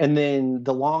 And then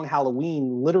the Long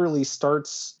Halloween literally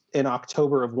starts in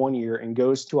October of one year and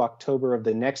goes to October of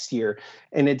the next year.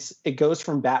 And it goes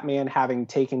from Batman having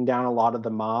taken down a lot of the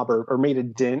mob or made a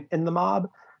dent in the mob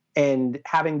and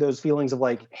having those feelings of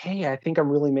like, hey, I think I'm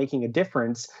really making a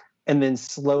difference. And then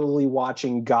slowly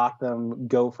watching Gotham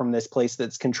go from this place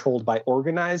that's controlled by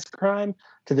organized crime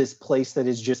to this place that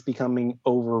is just becoming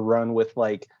overrun with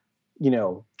like,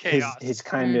 chaos. his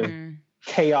kind of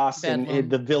chaos Bedlam. and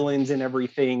the villains and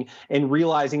everything, and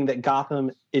realizing that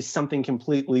Gotham is something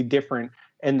completely different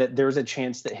and that there's a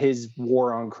chance that his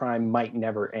war on crime might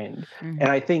never end. And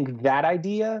I think that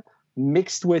idea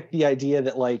mixed with the idea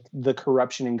that like the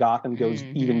corruption in Gotham goes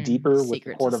even deeper with the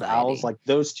Secret Court of Society. Owls, like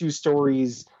those two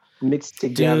stories mixed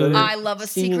together. Dude. I love a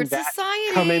seeing secret that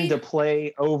society. come into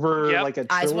play over Yep. like a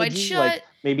Eyes wide trilogy. shut. Like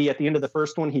maybe at the end of the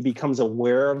first one, he becomes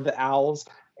aware of the owls,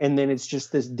 and then it's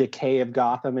just this decay of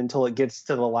Gotham until it gets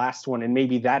to the last one. And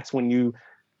maybe that's when you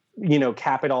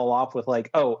cap it all off with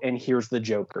like, oh, and here's the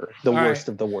Joker, the All worst right.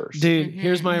 of the worst. Dude,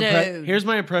 here's my Dude. here's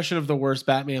my impression of the worst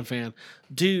Batman fan.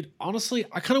 Dude, honestly,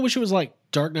 I kind of wish it was like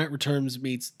Dark Knight Returns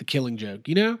meets The Killing Joke,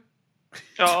 you know?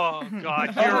 Oh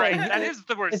God, you're right. That is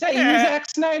the worst. Is that you, Zack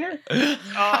Snyder?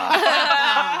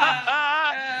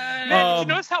 Man, did you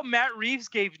notice how Matt Reeves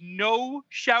gave no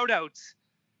shout outs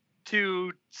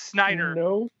to Snyder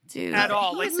No. Dude, at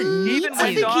all? he Like doesn't he need even to.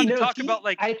 went on to talk about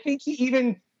like I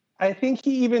think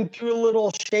he even threw a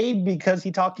little shade because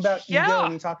he talked about ego Yeah.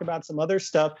 and he talked about some other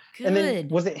stuff. Good. And then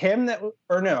was it him that,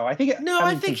 or no? I think No,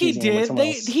 I'm I think he confusing him with did. someone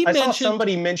They- else. he I saw mentioned-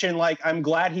 somebody mention like, I'm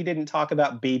glad he didn't talk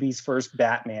about Baby's first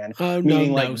Batman, Oh, meaning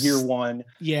no, like year one,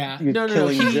 Yeah. you're No.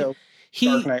 Killing Joke, He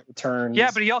Dark Knight Returns.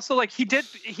 yeah, but he also like he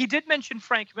did mention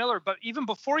Frank Miller, but even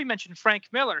before he mentioned Frank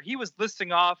Miller, he was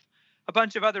listing off a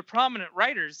bunch of other prominent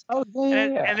writers. oh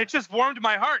yeah, And it just warmed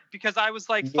my heart because I was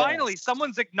like, finally, Yes.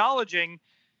 someone's acknowledging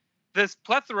this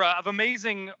plethora of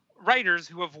amazing writers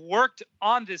who have worked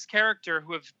on this character,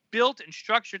 who have built and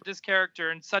structured this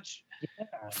character in such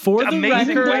for the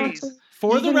amazing record, ways.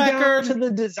 for the Even down record, to the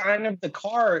design of the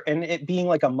car and it being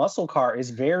like a muscle car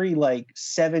is very like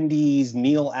 70s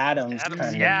Neil Adams Adams,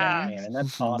 kind yeah. of Batman, and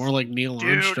that's awesome. more like Neil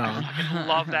Dude, Armstrong. I fucking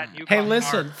love that new Hey, car.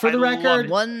 listen, for the I love record,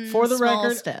 it. One For the small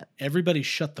record, step. Everybody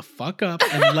shut the fuck up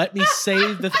and let me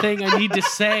say the thing I need to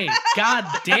say. God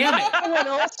damn it. Everyone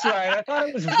else tried. I thought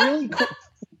it was really cool.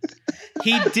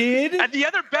 He did. And the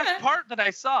other best part that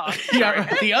I saw. Yeah,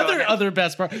 the Go ahead. other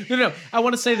best part. No. I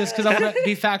want to say this because I want to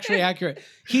be factually accurate.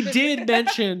 He did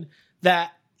mention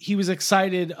that he was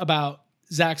excited about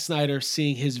Zack Snyder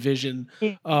seeing his vision,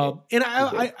 and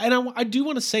I do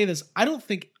want to say this. I don't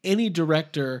think any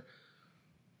director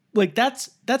like that's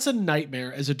a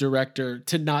nightmare as a director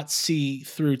to not see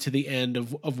through to the end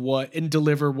of what and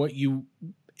deliver what you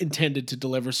intended to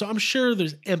deliver. So I'm sure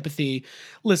there's empathy.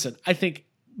 Listen, I think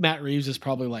Matt Reeves is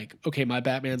probably like, okay, my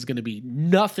Batman's going to be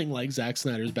nothing like Zack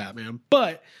Snyder's Batman,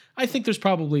 but I think there's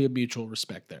probably a mutual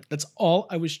respect there. That's all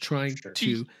I was trying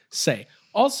to say.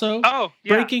 Also, Oh,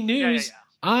 yeah. breaking Yeah, yeah, news. yeah.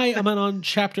 I am on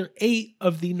chapter 8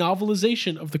 of the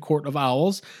novelization of the Court of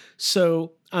Owls.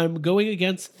 So I'm going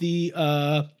against the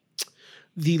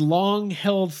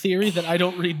long-held theory that I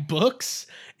don't read books.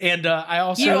 And I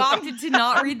also You opted to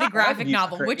not read the graphic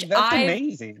novel, which That's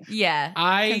amazing. yeah.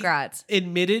 I Congrats.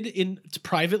 admitted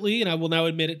privately, and I will now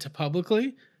admit it to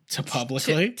publicly.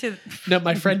 To- No,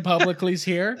 my friend publicly's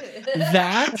here.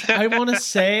 That I want to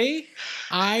say,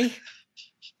 I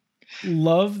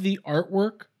love the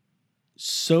artwork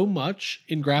so much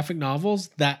in graphic novels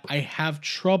that I have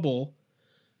trouble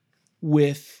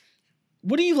with.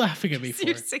 What are you laughing at me for?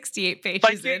 You're 68 pages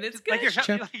Like, in. It's good.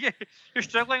 like you're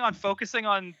struggling on focusing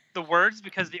on the words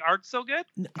because the art's so good.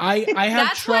 I have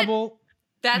That's what- trouble.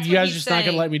 That's You what guys he's just not gonna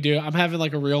saying. let me do it. I'm having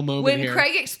like a real moment When here.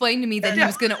 Craig explained to me that he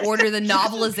was going to order the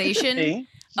novelization Hey,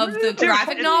 of the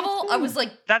graphic novel, I was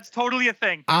like, That's totally a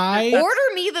thing. order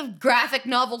me the graphic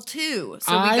novel too.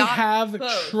 So we I got have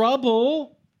both.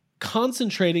 trouble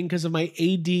concentrating because of my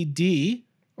ADD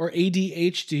or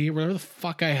ADHD, whatever the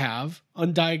fuck I have,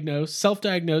 undiagnosed,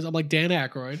 self-diagnosed. I'm like Dan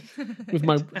Aykroyd with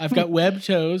I've got webbed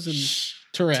toes and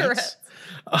Tourette's.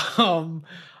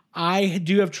 I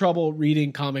do have trouble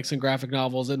reading comics and graphic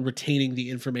novels and retaining the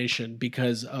information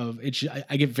because of it.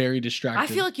 I get very distracted. I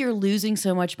feel like you're losing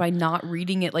so much by not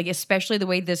reading it, like especially the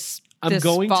way this I'm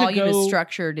going to volume go- is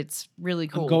structured. It's really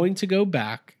cool. I'm going to go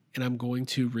back and I'm going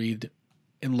to read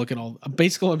and look at all.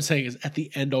 Basically, what I'm saying is at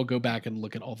the end, I'll go back and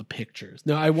look at all the pictures.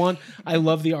 No, I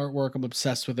love the artwork. I'm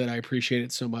obsessed with it. I appreciate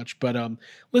it so much. But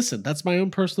listen, that's my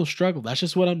own personal struggle. That's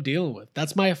just what I'm dealing with.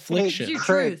 That's my affliction. It's your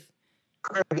Craig. truth.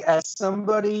 Craig, as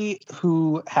somebody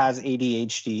who has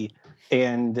ADHD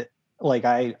and like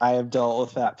I have dealt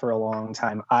with that for a long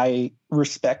time, I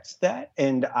respect that,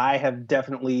 and I have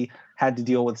definitely had to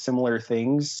deal with similar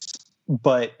things,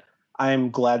 but I'm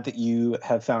glad that you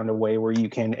have found a way where you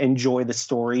can enjoy the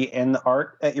story and the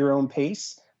art at your own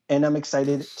pace, and I'm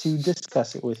excited to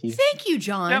discuss it with you. Thank you,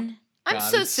 John. Yep. I'm God,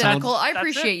 so it cynical. sounds- I That's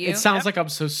appreciate it. you. It sounds Yep. like I'm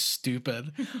so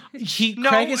stupid. No,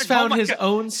 Craig has oh found my his God.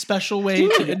 own special way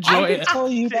to enjoy I can it. tell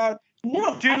you about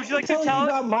No, Dude, would you like to I'm telling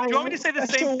tell? about my Do you want me to say the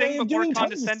special same way thing of before doing Titan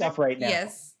condescending? stuff right now?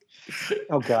 Yes.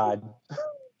 Oh God.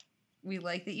 We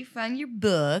like that you found your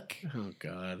book. Oh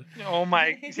God. Oh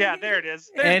my, yeah, there it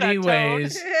is. There's that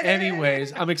toad.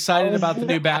 Anyways, I'm excited about the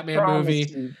new Batman Promise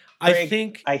movie. you. I Greg,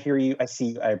 think. I hear you. I see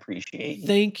you. I appreciate you.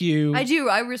 Thank you. I do.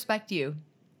 I respect you.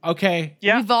 Okay.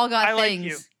 Yeah, We've all got I like things.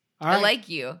 you. All right. I like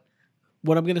you.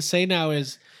 What I'm gonna say now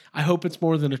is, I hope it's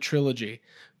more than a trilogy.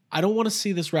 I don't want to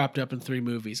see this wrapped up in 3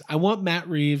 movies. I want Matt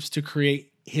Reeves to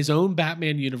create his own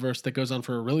Batman universe that goes on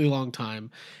for a really long time,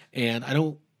 and I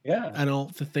don't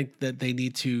think that they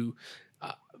need to.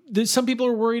 Some people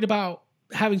are worried about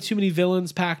having too many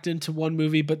villains packed into one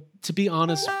movie, but to be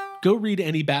honest, go read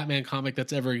any Batman comic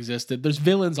that's ever existed. There's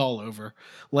villains all over.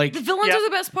 Like The villains are the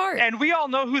best part. And we all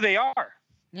know who they are.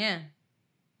 Yeah.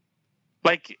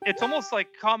 Like, it's almost like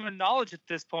common knowledge at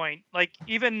this point. Like,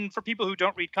 even for people who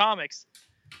don't read comics,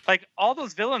 like, all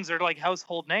those villains are like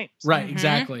household names. Right,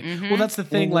 exactly. Well, that's the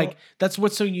thing. Mhm. Like, that's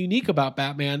what's so unique about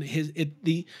Batman.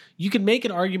 You can make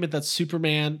an argument that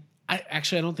Superman. I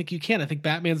don't think you can. I think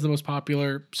Batman's the most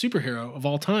popular superhero of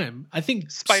all time. I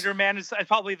think Spider-Man is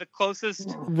probably the closest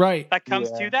right that comes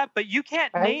Yeah. to that. But you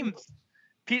can't name,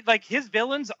 like, his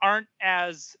villains aren't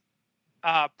as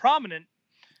prominent.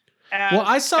 As Well,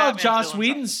 I saw Batman's Joss villains are.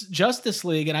 Whedon's Justice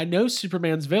League, and I know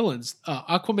Superman's villains: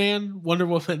 Aquaman, Wonder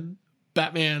Woman,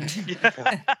 Batman.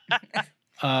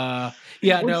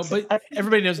 Yeah, no, but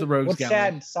everybody knows the Rogues What's Gallery.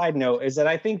 sad side note is that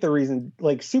I think the reason,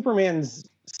 like, Superman's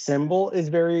symbol is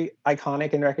very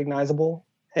iconic and recognizable,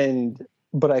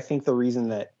 but I think the reason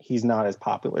that he's not as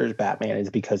popular as Batman is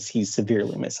because he's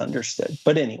severely misunderstood.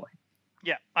 But anyway,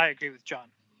 Yeah, I agree with John.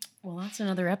 Well, that's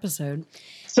another episode.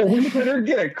 so we better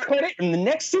get a credit in the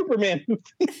next Superman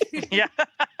movie. Yeah.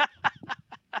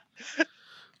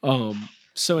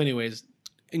 So, anyways,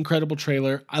 incredible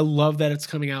trailer. I love that it's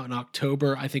coming out in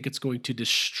October. I think it's going to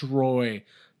destroy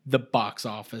the box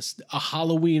office. A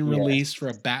Halloween release for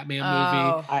a Batman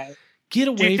movie. Get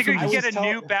Do you away think from we can this. get a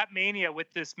new Batmania with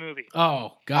this movie?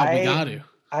 Oh God, we got to.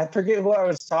 I forget who I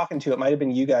was talking to. It might have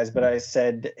been you guys, but I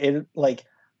said it, like,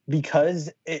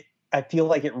 because I feel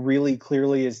like it really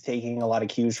clearly is taking a lot of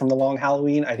cues from The Long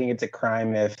Halloween. I think it's a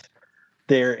crime if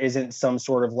there isn't some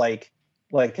sort of like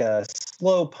a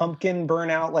slow pumpkin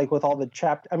burnout, like with all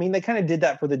the I mean, they kind of did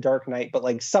that for The Dark Knight, but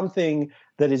like something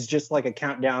that is just like a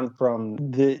countdown from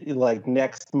the like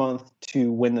next month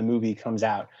to when the movie comes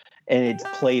out, and it's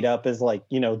played up as like,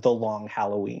 you know, The Long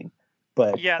Halloween.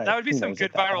 But Yeah, that would be who some knows good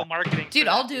if that viral marketing. Dude,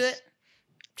 I'll do it.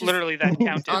 Literally that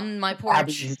counted. On my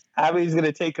porch. Abby's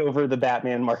gonna take over the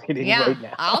Batman marketing Yeah. right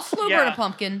now. I'll slow burn a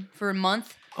pumpkin for a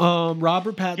month.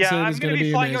 Robert Pattinson Yeah, I'm is going going to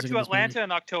be flying out amazing to in this movie. Atlanta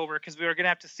in October because we were going to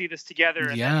have to see this together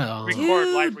and Yeah. then record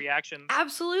Dude. live reactions.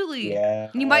 Absolutely. Yeah.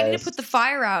 And you might need to put the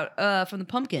fire out from the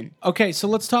pumpkin. Okay, so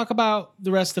let's talk about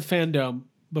the rest of fandom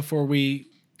before we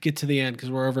get to the end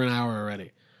because we're over an hour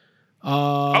already.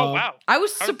 Oh, wow. I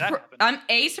was How did that happen? I'm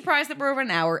A, surprised that we're over an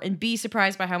hour, and B,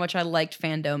 surprised by how much I liked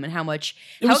fandom and how It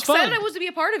how was excited fun. I was to be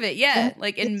a part of it. Yeah.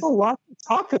 Like It's a lot to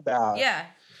talk about. yeah.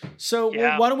 So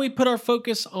Yeah. why don't we put our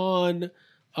focus on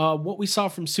what we saw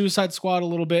from Suicide Squad a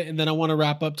little bit, and then I want to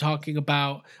wrap up talking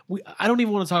about. I don't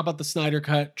even want to talk about the Snyder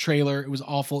Cut trailer. It was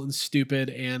awful and stupid,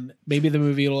 and maybe the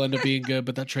movie will end up being good,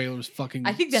 but that trailer was fucking.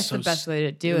 I think that's so the best way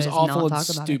to do It it. was is awful not and talk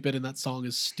about stupid, and that song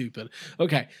is stupid.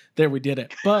 Okay, there we did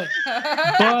it. But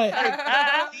but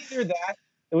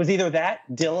It was either that,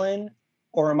 Dylan,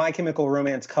 or a My Chemical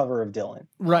Romance cover of Dylan.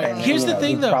 right. And, Here's you the know,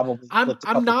 thing, we though. probably I'm flipped a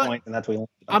couple not. points, and that's what we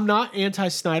I'm not anti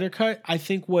Snyder Cut. I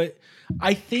think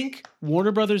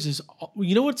Warner Brothers is,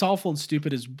 you know what's awful and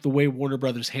stupid is the way Warner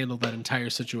Brothers handled that entire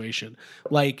situation.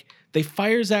 Like, they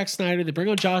fire Zack Snyder, they bring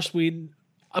on Josh Whedon.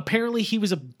 Apparently he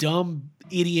was a dumb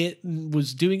idiot and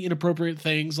was doing inappropriate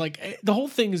things. Like, the whole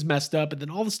thing is messed up. And then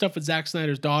all the stuff with Zack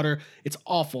Snyder's daughter, it's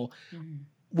awful.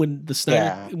 When the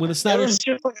Snyder, It Snyder, was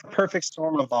just like a perfect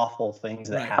storm of awful things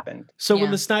that Right. happened. so when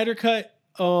Yeah. the Snyder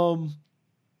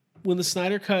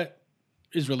Cut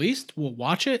is released, we'll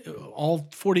watch it, all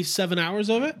 47 hours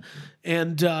of it,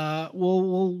 and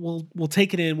we'll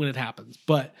take it in when it happens.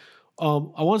 But I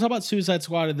want to talk about Suicide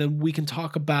Squad, and then we can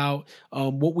talk about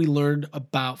what we learned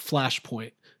about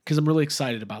Flashpoint because I'm really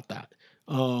excited about that.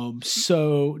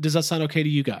 So does that sound okay to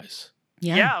you guys?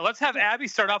 Yeah, let's have Abby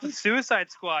start off with Suicide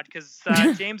Squad because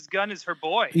James Gunn is her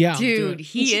boy. Yeah, do Dude, it.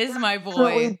 he is my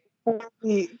boy.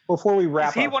 Before we wrap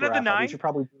Is he up, one of the 9? we should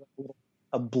probably do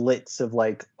a blitz of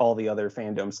like all the other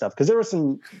fandom stuff because there was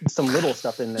some little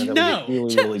stuff in there that No.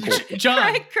 was really cool.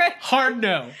 John, Craig. hard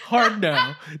no.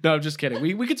 No, I'm just kidding.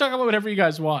 We can talk about whatever you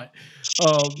guys want.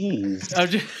 Jeez. I'm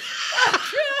just-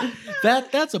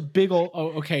 That's a big old.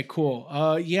 Oh, okay, cool.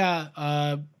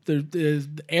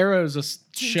 The Arrow's a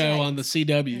show on the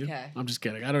CW. Okay. I'm just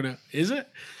kidding. I don't know. Is it?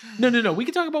 No. We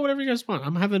can talk about whatever you guys want.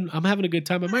 I'm having a good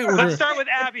time. I might order. Let's start with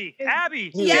Abby.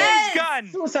 Abby, Yes!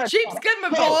 James Gunn. James Gunn, my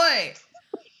boy.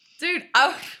 Dude,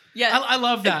 oh, yeah. I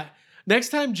love that. Next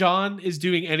time John is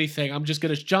doing anything,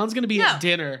 John's gonna be at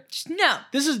dinner. No.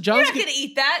 This is You're John's not going to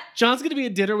eat that. John's gonna be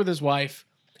at dinner with his wife,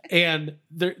 and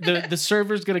the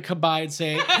server's gonna come by and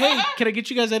say, "Hey, can I get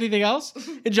you guys anything else?"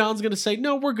 And John's gonna say,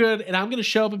 "No, we're good." And I'm gonna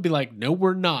show up and be like, "No,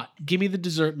 we're not. Give me the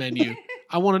dessert menu.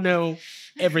 I want to know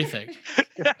everything."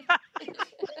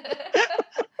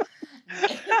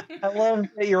 I love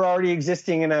that you're already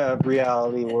existing in a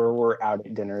reality where we're out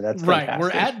at dinner. That's right. fantastic.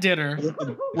 We're at dinner.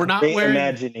 We're not Great wearing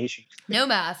imagination. No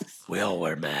masks. We all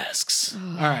wear masks.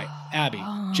 All right, Abby,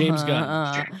 James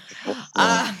Gunn.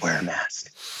 Wear a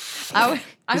mask.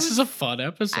 This is a fun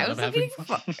episode. I was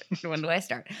when do I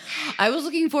start? I was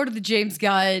looking forward to the James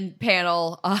Gunn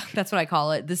panel. That's what I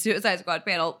call it, the Suicide Squad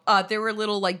panel. There were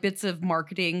little like bits of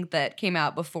marketing that came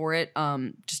out before it,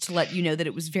 just to let you know that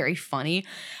it was very funny.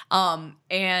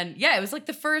 And yeah, it was like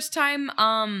the first time.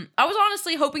 I was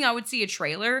honestly hoping I would see a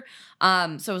trailer. So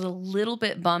I was a little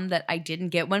bit bummed that I didn't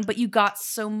get one. But you got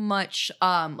so much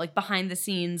like behind the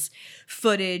scenes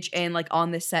footage and like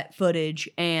on the set footage,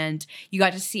 and you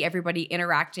got to see everybody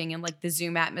interacting in like the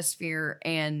Zoom atmosphere,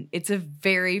 and it's a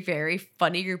very, very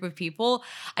funny group of people.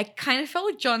 I kind of felt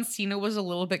like John Cena was a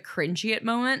little bit cringy at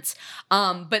moments,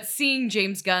 but seeing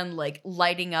James Gunn like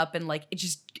lighting up and like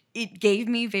it gave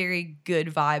me very good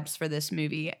vibes for this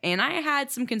movie. And I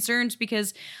had some concerns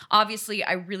because obviously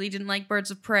I really didn't like Birds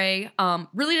of Prey,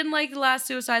 really didn't like the last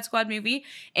Suicide Squad movie,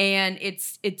 and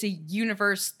it's a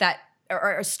universe that,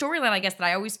 or a storyline, I guess, that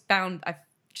I always found, I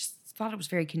just thought it was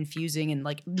very confusing, and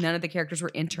like none of the characters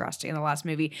were interesting in the last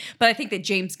movie. But I think that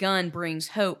James Gunn brings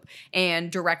hope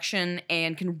and direction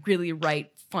and can really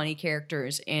write funny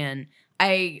characters. And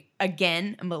I,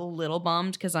 again, am a little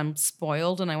bummed because I'm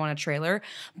spoiled and I want a trailer,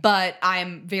 but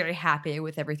I'm very happy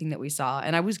with everything that we saw.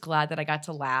 And I was glad that I got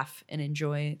to laugh and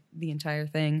enjoy the entire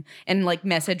thing and like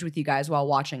message with you guys while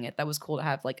watching it. That was cool to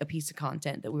have like a piece of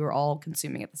content that we were all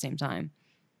consuming at the same time.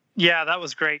 Yeah, that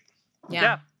was great.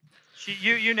 Yeah.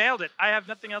 You nailed it. I have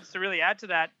nothing else to really add to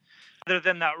that other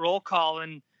than that roll call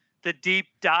and the deep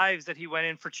dives that he went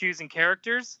in for choosing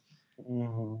characters.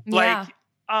 Mm-hmm. Like,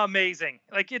 amazing.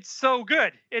 Like, it's so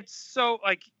good. It's so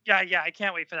like, yeah, I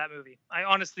can't wait for that movie. I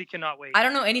honestly cannot wait. I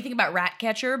don't know anything about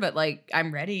Ratcatcher, but like,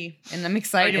 I'm ready and I'm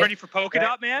excited. Are you ready for Polka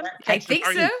Dot Man? I think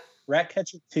so.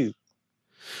 Ratcatcher 2.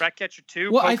 Ratcatcher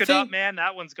 2, Well, Polka Dot Man.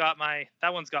 That one's got my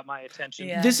attention.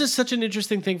 Yeah. This is such an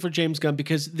interesting thing for James Gunn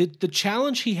because the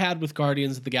challenge he had with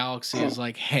Guardians of the Galaxy is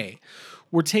like, hey,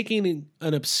 we're taking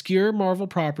an obscure Marvel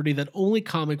property that only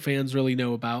comic fans really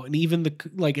know about, and even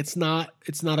it's not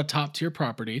a top tier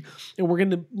property, and we're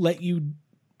going to let you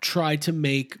try to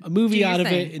make a movie out of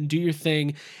it and do your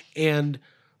thing, and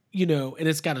and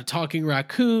it's got a talking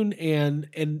raccoon, and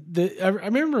I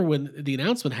remember when the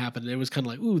announcement happened, it was kind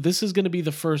of like, ooh, this is going to be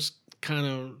the first kind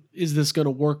of, is this going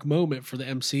to work moment for the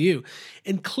MCU?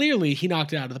 And clearly he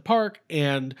knocked it out of the park,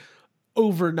 and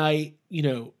overnight,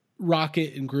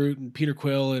 Rocket and Groot and Peter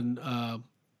Quill and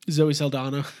Zoe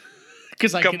Saldana,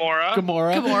 because Gamora,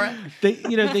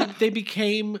 they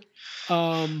became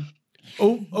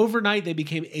overnight they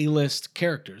became A-list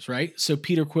characters, right? So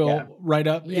Peter Quill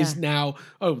is now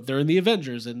they're in the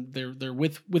Avengers and they're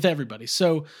with everybody.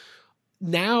 So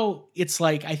now it's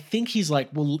like, I think he's like,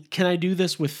 well, can I do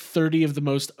this with 30 of the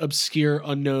most obscure,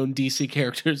 unknown DC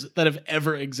characters that have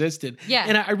ever existed? Yeah.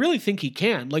 And I really think he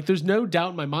can. Like, there's no doubt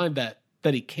in my mind that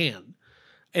he can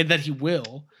and that he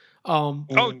will.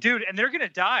 Dude, and they're going to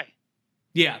die.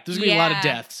 Yeah, there's going to be a lot of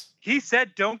deaths. He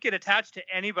said don't get attached to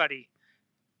anybody.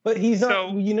 But he's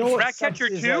not, what Ratcatcher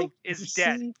 2 is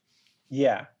dead.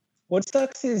 Yeah. What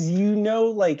sucks is,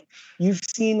 like, you've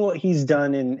seen what he's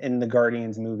done in the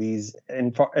Guardians movies,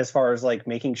 and as far as like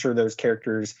making sure those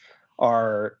characters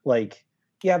are like,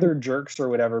 yeah, they're jerks or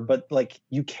whatever, but like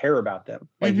you care about them.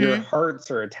 Like your hearts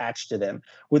are attached to them.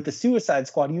 With the Suicide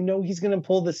Squad, he's going to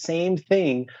pull the same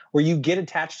thing where you get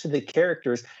attached to the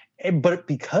characters, but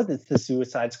because it's the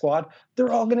Suicide Squad,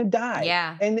 they're all going to die.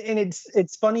 Yeah. And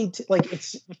it's funny to, like,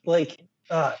 it's like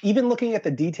even looking at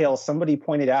the details, somebody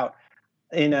pointed out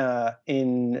in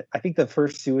I think the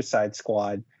first Suicide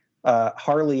Squad,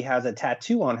 Harley has a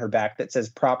tattoo on her back that says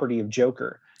 "Property of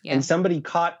Joker," and somebody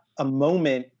caught a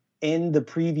moment in the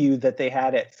preview that they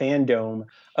had at Fandom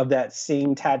of that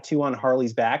same tattoo on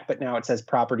Harley's back, but now it says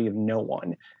property of no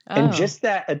one. And just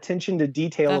that attention to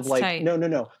detail That's of like, tight.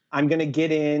 no, I'm going to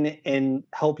get in and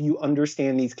help you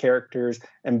understand these characters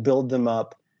and build them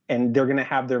up, and they're going to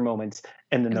have their moments,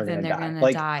 and then they're going to die. gonna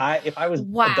Like die. if I was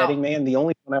Wow. a betting man, the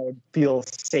only one I would feel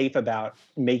safe about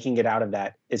making it out of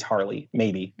that is Harley,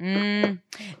 maybe. That's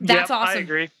Yep, awesome. I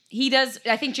agree. He does.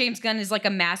 I think James Gunn is like a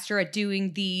master at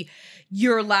doing the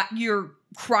you're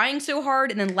crying so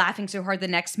hard and then laughing so hard the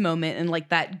next moment, and like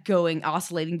that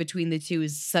oscillating between the two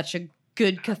is such a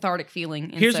good cathartic feeling.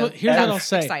 And Here's so what that's I'll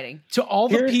say. Exciting. To all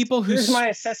the people who here's my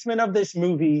assessment of this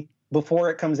movie before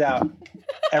it comes out.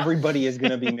 Everybody is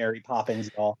going to be Mary Poppins,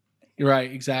 y'all.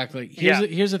 Right, exactly.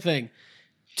 Here's the thing.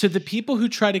 To the people who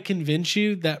try to convince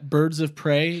you that Birds of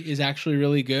Prey is actually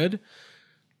really good,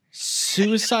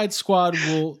 Suicide Squad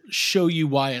will show you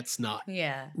why it's not.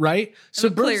 Yeah. Right? So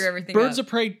It'll clear everything Birds up. of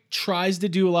Prey tries to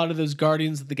do a lot of those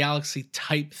Guardians of the Galaxy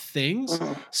type things.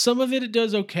 Some of it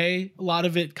does okay. A lot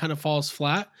of it kind of falls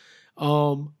flat.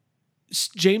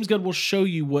 James Gunn will show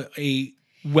you what a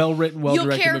well-written,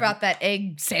 well-directed You'll care movie- about that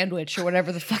egg sandwich or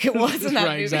whatever the fuck it was in that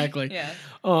Right, movie. exactly. Yeah.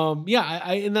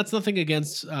 And that's nothing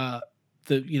against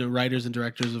the writers and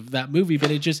directors of that movie,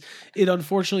 but it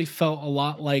unfortunately felt a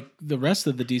lot like the rest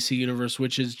of the DC universe,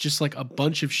 which is just like a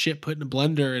bunch of shit put in a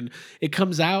blender, and it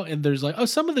comes out and there's like, oh,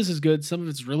 some of this is good, some of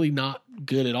it's really not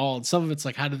good at all, and some of it's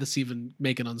like, how did this even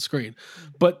make it on screen?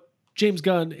 But James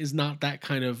Gunn is not that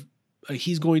kind of.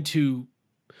 He's going to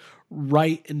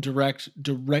write and direct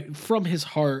from his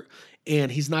heart, and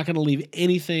he's not going to leave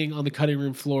anything on the cutting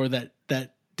room floor that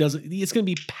doesn't. It's going to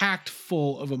be packed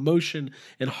full of emotion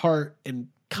and heart and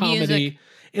comedy. Music.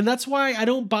 And that's why I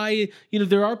don't buy.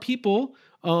 There are people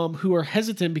who are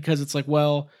hesitant because it's like,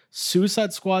 well,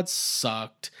 Suicide Squad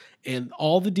sucked, and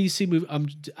all the DC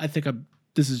movies.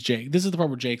 This is Jake. This is the part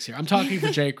where Jake's here. I'm talking for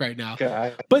Jake right now.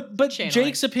 Okay. But Channeling.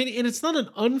 Jake's opinion, and it's not an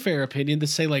unfair opinion to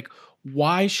say like,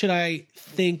 why should I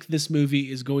think this movie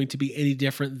is going to be any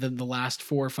different than the last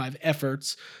 4 or 5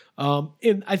 efforts?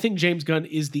 And I think James Gunn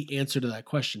is the answer to that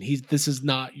question. This is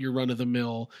not your run of the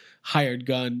mill hired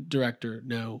gun director,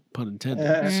 no pun intended.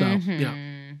 So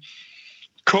yeah.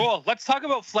 Cool. Let's talk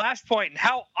about Flashpoint and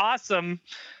how awesome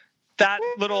that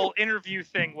little interview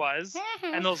thing was,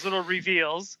 and those little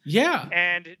reveals. Yeah.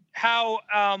 And how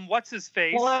what's his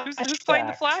face? Who's playing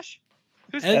the Flash?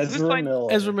 Who's Ezra playing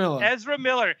Miller. Ezra Miller. Ezra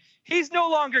Miller? He's no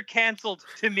longer canceled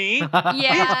to me. He's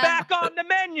Yeah. back on the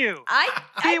menu.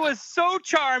 He was so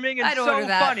charming and I'd so order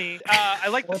that. funny. I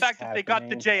like the What's fact that they got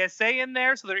the happening? JSA in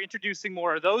there, so they're introducing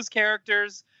more of those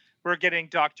characters. We're getting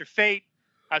Dr. Fate.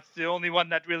 That's the only one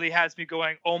that really has me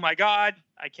going, oh my God,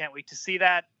 I can't wait to see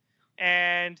that.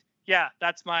 And yeah,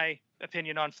 that's my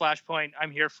opinion on Flashpoint.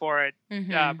 I'm here for it.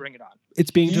 Mhm. Bring it on.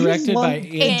 It's being directed by Lumped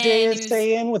Andy.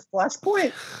 JSA in with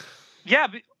Flashpoint. Yeah,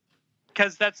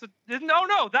 because that's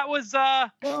no, that was I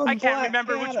can't Black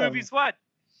remember which Adam. movie's what.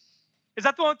 Is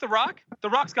that the one with The Rock? The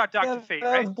Rock's got Dr. Fate,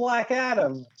 That right? was Black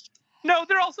Adam. No,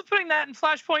 they're also putting that in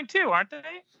Flashpoint too, aren't they?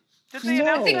 Did they No. I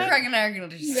announce think that? Craig and I are going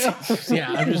to just.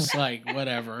 Yeah, I'm just like,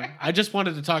 whatever. I just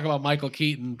wanted to talk about Michael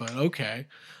Keaton, but okay.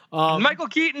 Michael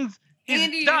Keaton's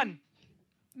Andy- done.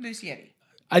 Muschietti.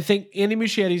 I think Andy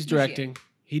Muschietti's directing.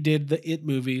 He did the It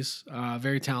movies.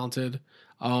 Very talented.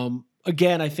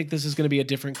 Again, I think this is going to be a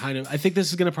different kind of. I think this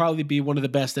is going to probably be one of the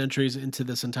best entries into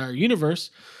this entire universe.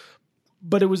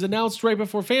 But it was announced right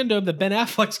before Fandom that Ben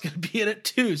Affleck's going to be in it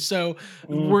too. So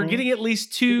we're getting at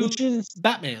least 2 Which is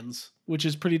Batmans, which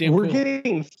is pretty damn we're cool.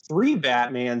 getting 3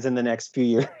 Batmans in the next few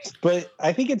years. But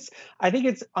I think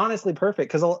it's honestly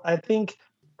perfect because I think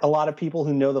a lot of people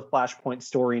who know the Flashpoint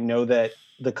story know that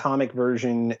the comic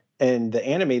version and the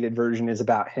animated version is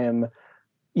about him,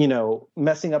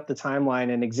 messing up the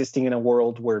timeline and existing in a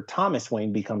world where Thomas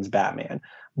Wayne becomes Batman.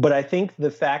 But I think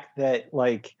the fact that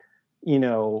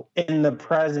in the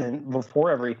present,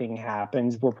 before everything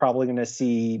happens, we're probably going to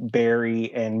see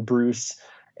Barry and Bruce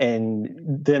and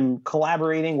them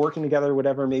collaborating, working together,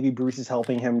 whatever. Maybe Bruce is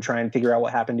helping him try and figure out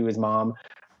what happened to his mom.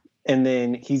 And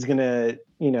then he's going to,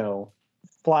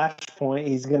 Flashpoint,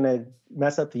 he's going to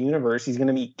mess up the universe. He's going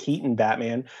to meet Keaton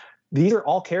Batman. These are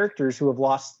all characters who have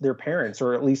lost their parents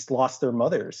or at least lost their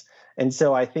mothers. And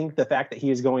so I think the fact that he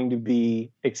is going to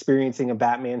be experiencing a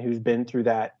Batman who's been through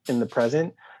that in the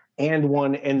present and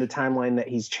one in the timeline that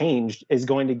he's changed is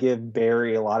going to give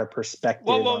Barry a lot of perspective.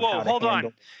 Whoa, on how to hold handle-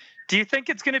 on. Do you think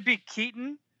it's going to be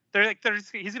Keaton? He's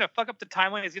going to fuck up the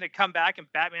timeline. He's going to come back, and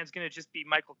Batman's going to just be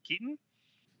Michael Keaton.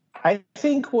 I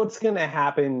think what's going to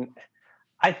happen,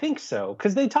 I think so,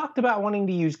 because they talked about wanting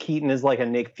to use Keaton as like a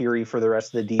Nick Fury for the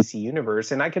rest of the DC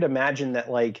universe. And I could imagine that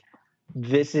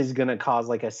this is going to cause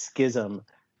like a schism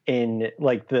in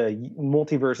like the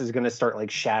multiverse is going to start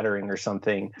like shattering or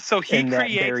something. So he and that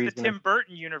creates Barry's the gonna- Tim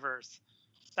Burton universe.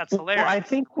 That's Well, hilarious. I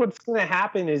think what's going to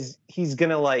happen is he's going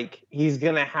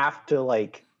to have to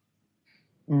like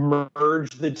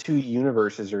merge the two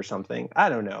universes or something. I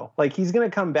don't know. Like he's going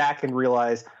to come back and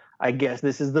realize, I guess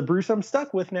this is the Bruce I'm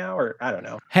stuck with now, or I don't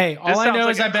know. Hey, This all I sounds know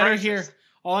like is a I better crisis. hear.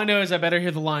 All I know is I better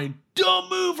hear the line, "Don't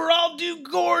move or I'll do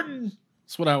Gordon."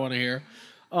 That's what I want to hear.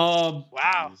 Wow.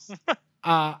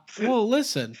 Well,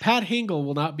 listen, Pat Hingle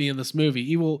will not be in this movie.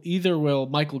 Either will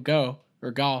Michael Gough,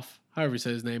 however you say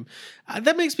his name.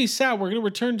 That makes me sad. We're going to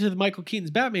return to the Michael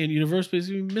Keaton's Batman universe, but he's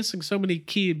missing so many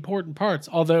key important parts.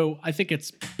 Although I think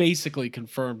it's basically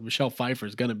confirmed Michelle Pfeiffer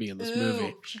is going to be in this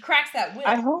movie. She cracks that whip.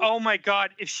 I hope. Oh my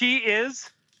God. If she is,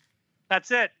 that's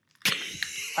it.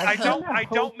 I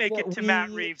don't make it to Matt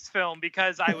Reeves' film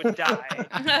because I would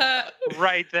die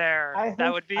right there.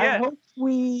 That would be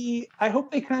it. I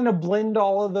hope they kind of blend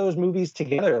all of those movies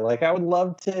together. Like I would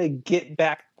love to get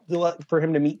back for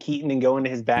him to meet Keaton and go into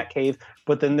his Batcave,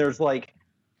 but then there's like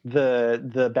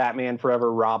the Batman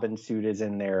Forever Robin suit is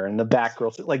in there and the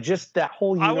Batgirl suit, like just that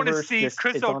whole universe. I want to see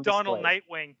Chris is on O'Donnell display.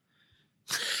 Nightwing.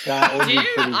 That would be Dude,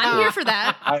 pretty I'm cool. here for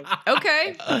that.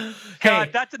 Okay. God, Hey,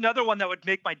 that's another one that would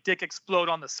make my dick explode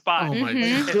on the spot. oh my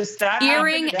Mhm. God. Just that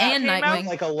Earring that and came out Nightwing.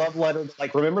 like a love letter.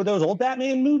 Like remember those old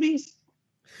Batman movies?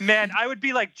 Man, I would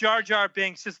be like Jar Jar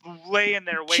Binks just laying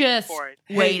there waiting Just for it.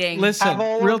 waiting. Listen, Have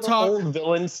all real of the talk. old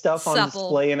villain stuff on Supple.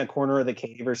 display in a corner of the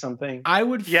cave or something. I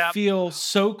would Yep. feel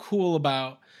so cool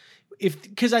about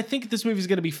because I think this movie is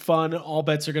going to be fun. All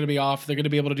bets are going to be off. They're going to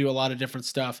be able to do a lot of different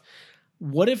stuff.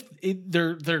 What if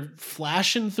they're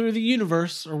flashing through the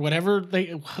universe or whatever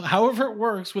however it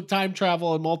works with time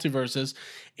travel and multiverses,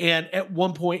 and at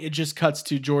one point it just cuts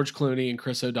to George Clooney and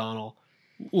Chris O'Donnell,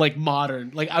 like modern.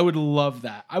 Like I would love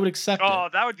that. I would accept Oh,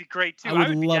 it. that would be great too. I I would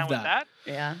would be love down with that.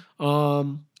 that. Yeah.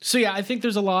 So yeah, I think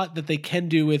there's a lot that they can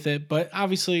do with it, but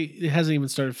obviously it hasn't even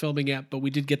started filming yet. But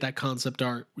we did get that concept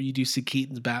art where you do see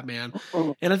Keaton's Batman,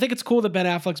 and I think it's cool that Ben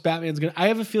Affleck's Batman's gonna. I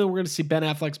have a feeling we're gonna see Ben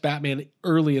Affleck's Batman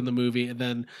early in the movie, and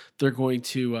then they're going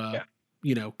to,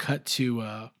 cut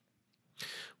to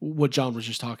what John was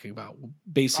just talking about.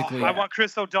 Basically, I want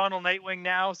Chris O'Donnell Nightwing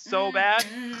now so bad.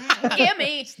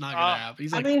 Gimme. it's not gonna happen.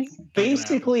 He's I like, mean,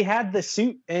 basically had the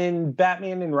suit in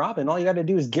Batman and Robin. All you got to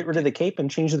do is get rid of the cape and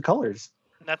change the colors.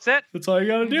 That's it. that's all you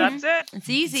gotta do. That's it. It's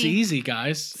easy. It's easy,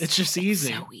 guys. It's just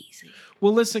easy. So easy.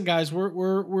 Well, listen, guys,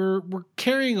 we're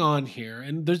carrying on here,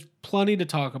 and there's plenty to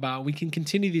talk about. We can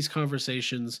continue these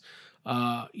conversations,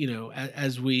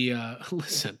 as we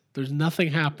listen. There's nothing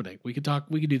happening. We could talk.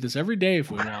 We could do this every day if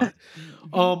we want.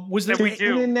 Was there? And we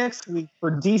Tune do. in next week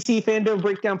for DC Fandom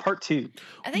Breakdown Part 2.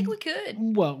 I think we could.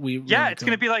 Well, we Yeah, really it's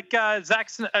gonna could. be like it's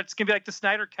gonna be like the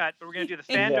Snyder cut, but we're gonna do the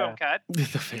fandom cut, The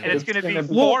fan- and it's gonna be gonna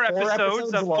be 4 4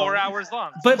 episodes of long. 4 hours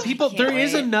long. But people, Can't there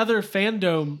is wait. another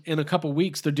fandom in a couple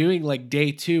weeks. They're doing like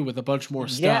day 2 with a bunch more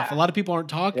stuff. Yeah. A lot of people aren't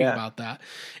talking Yeah. about that,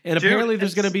 and Dude, apparently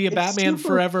there's going to be a it's Batman super,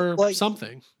 Forever like-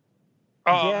 something.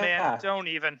 Oh Yeah. man, don't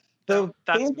even. The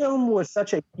That's- fandom was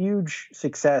such a huge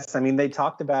success. I mean, they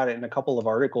talked about it in a couple of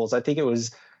articles. I think it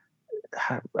was,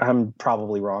 I'm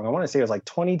probably wrong. I want to say it was like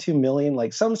 22 million,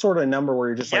 like some sort of number where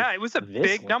you're just Yeah, like, it was a this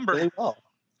big went number. really well.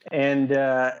 And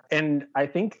I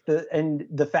think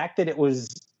the fact that it was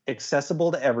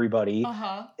accessible to everybody.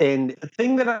 Uh-huh. And the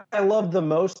thing that I loved the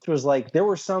most was like there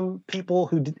were some people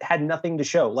who had nothing to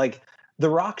show. Like The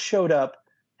Rock showed up,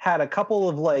 had a couple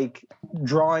of like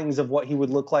drawings of what he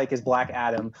would look like as Black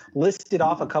Adam, listed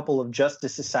off a couple of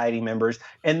Justice Society members,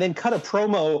 and then cut a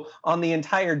promo on the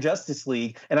entire Justice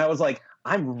League. And I was like,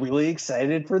 I'm really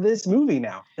excited for this movie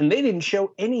now. And they didn't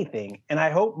show anything. And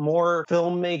I hope more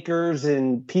filmmakers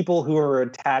and people who are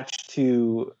attached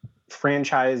to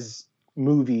franchise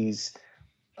movies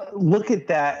look at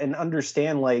that and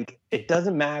understand, like, it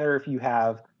doesn't matter if you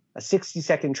have a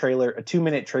 60-second trailer, a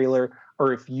 2-minute trailer,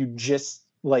 or if you just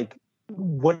like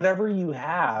whatever you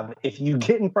have, if you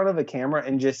get in front of a camera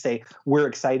and just say, we're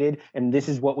excited and this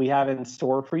is what we have in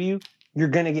store for you, you're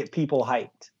going to get people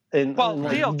hyped. And Well,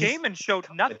 like, Neil you just- Gaiman showed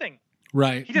nothing.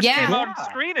 Right. He just Yeah. came out on Yeah.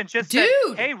 screen and just Dude.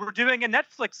 said, "Hey, we're doing a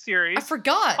Netflix series I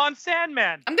forgot. on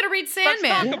Sandman. I'm gonna read Let's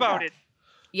Sandman. talk about it."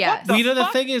 Yes. What The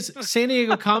fuck? thing is, San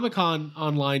Diego Comic-Con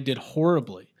online did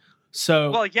horribly.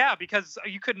 So Well, yeah, because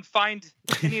you couldn't find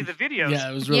any of the videos. yeah,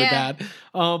 it was really Yeah. bad.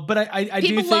 But I do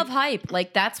People think love hype.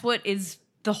 Like that's what is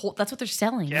the whole. That's what they're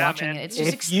selling. Yeah, watching man. it. It's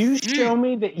just. If you show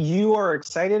me that you are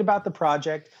excited about the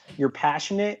project, you're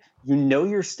passionate, you know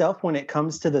your stuff when it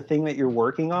comes to the thing that you're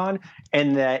working on,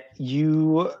 and that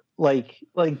you like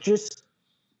just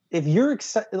if you're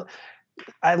excited,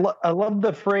 I love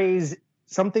the phrase,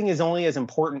 something is only as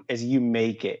important as you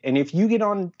make it. And if you get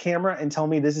on camera and tell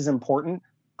me this is important,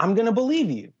 I'm going to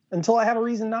believe you until I have a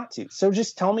reason not to. So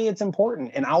just tell me it's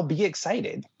important and I'll be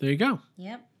excited. There you go.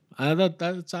 Yep. I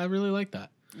really like that.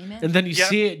 Amen. And then you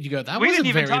see it, you go, that we wasn't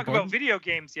didn't even very talk important. about video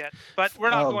games yet, but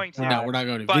we're not going to. No, we're not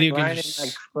going to. But Video Ryan games. and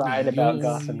I cried about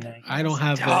Gotham Knights. I don't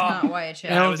have That's not why I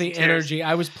chose. I don't have the energy.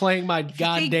 I was playing my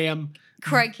goddamn.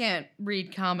 Craig can't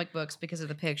read comic books because of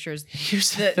the pictures.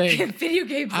 Here's the thing. Video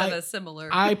games have a similar.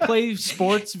 I play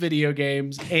sports video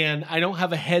games and I don't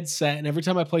have a headset. And every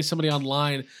time I play somebody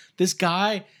online, this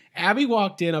guy, Abby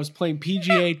walked in. I was playing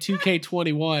PGA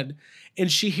 2K21,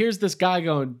 and she hears this guy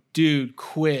going, "Dude,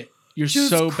 quit. You're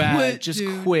so bad. Just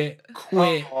quit.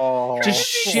 Oh, Just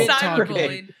shit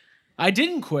talking." I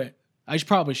didn't quit. I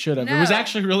probably should have. It was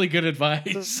actually really good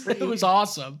advice. It was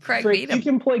awesome. Craig beat him. You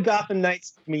can play Gotham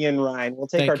Knights with me and Ryan. We'll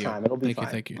take our time. It'll be fine.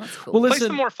 Thank you. That's cool. Well, Play listen.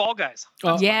 some more Fall Guys.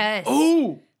 Yes.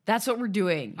 Oh, that's what we're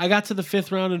doing. I got to the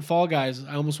 5th round in Fall Guys.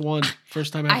 I almost won.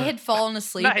 First time ever. I had fallen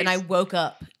asleep and I woke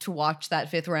up to watch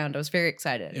that 5th round. I was very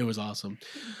excited. It was awesome.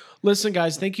 Listen,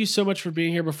 guys, thank you so much for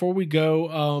being here. Before we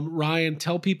go, Ryan,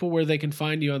 tell people where they can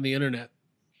find you on the internet.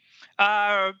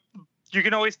 You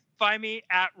can always find me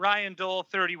at Ryan Dole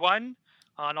 31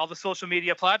 on all the social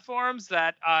media platforms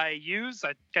that I use.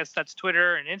 I guess that's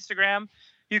Twitter and Instagram.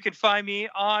 You can find me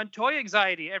on Toy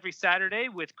Anxiety every Saturday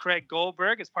with Craig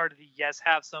Goldberg as part of the Yes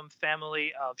Have Some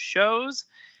family of shows.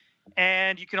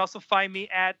 And you can also find me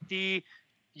at the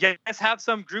Yes Have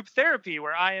Some group therapy,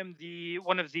 where I am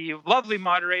one of the lovely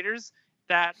moderators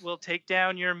that will take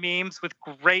down your memes with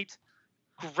great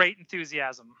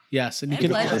enthusiasm. Yes, and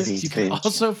you can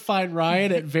also find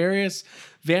Ryan at various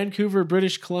Vancouver,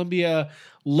 British Columbia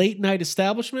late night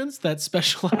establishments that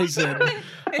specialize in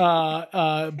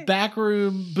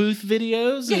backroom booth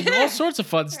videos and all sorts of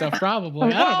fun stuff.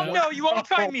 Probably, I don't know. No, you won't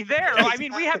find me there. I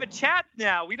mean, we have a chat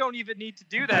now. We don't even need to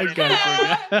do that.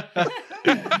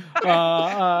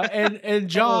 And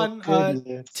John,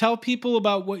 tell people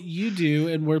about what you do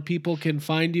and where people can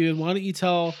find you. And why don't you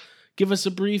give us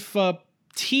a brief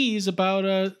tease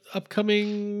about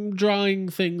upcoming drawing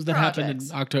things that happen in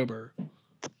October?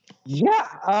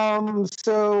 Yeah.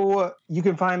 So you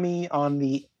can find me on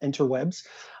the interwebs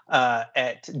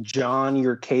at John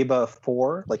Yerkeba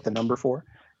 4, like the number 4.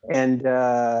 And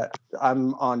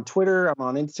I'm on Twitter. I'm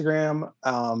on Instagram.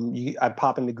 I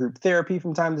pop into group therapy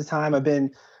from time to time. I've been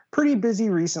pretty busy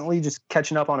recently, just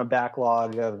catching up on a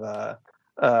backlog of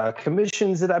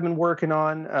commissions that I've been working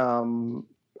on.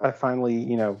 I finally,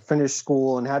 finished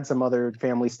school and had some other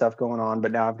family stuff going on,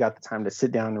 but now I've got the time to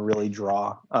sit down and really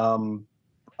draw.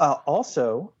 That's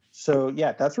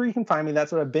where you can find me.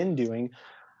 That's what I've been doing.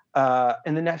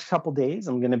 In the next couple days,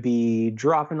 I'm going to be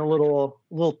dropping a little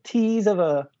tease of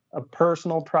a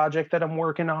personal project that I'm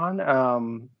working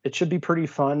on. It should be pretty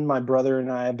fun. My brother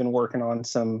and I have been working on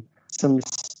some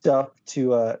stuff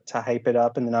to hype it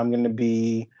up, and then I'm going to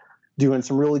be doing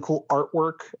some really cool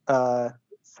artwork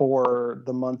for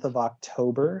the month of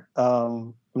October.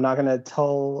 I'm not going to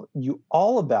tell you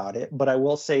all about it, but I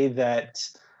will say that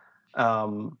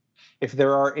if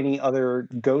there are any other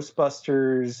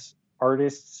Ghostbusters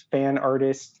artists, fan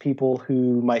artists, people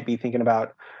who might be thinking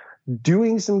about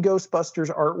doing some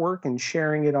Ghostbusters artwork and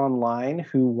sharing it online,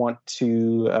 who want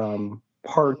to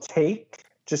partake,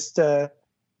 just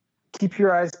keep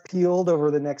your eyes peeled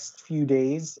over the next few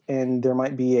days, and there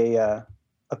might be a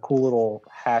cool little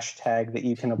hashtag that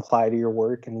you can apply to your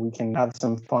work, and we can have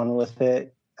some fun with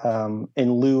it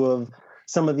in lieu of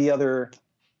some of the other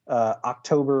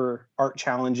October art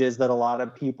challenges that a lot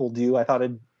of people do. I thought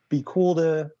it'd be cool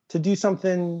to do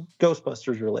something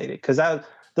Ghostbusters related, because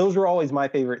those were always my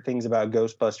favorite things about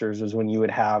Ghostbusters, was when you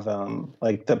would have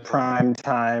like the prime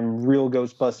time real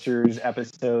Ghostbusters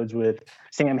episodes with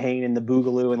Sam Hain and the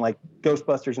Boogaloo, and like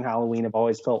Ghostbusters and Halloween have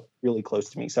always felt really close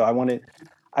to me. So I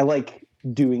like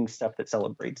doing stuff that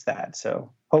celebrates that.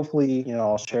 So hopefully,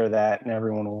 I'll share that and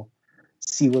everyone will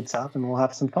see what's up and we'll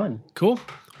have some fun. Cool.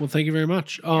 Well, thank you very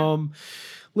much.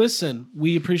 Listen,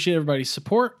 we appreciate everybody's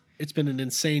support. It's been an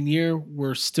insane year.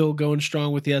 We're still going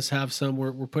strong with Yes Have Some.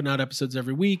 We're putting out episodes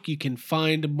every week. You can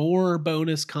find more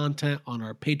bonus content on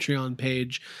our Patreon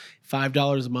page.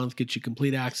 $5 a month gets you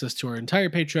complete access to our entire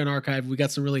Patreon archive. We got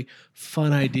some really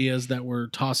fun ideas that we're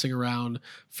tossing around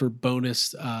for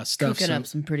bonus stuff. Cooking up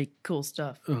some pretty cool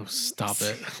stuff. Oh, stop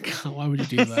it. God, why would you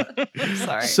do that?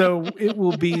 Sorry. So it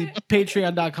will be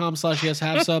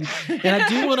patreon.com/yeshavesome. And I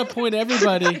do want to point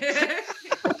everybody...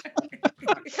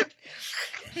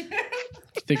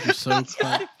 I think you're so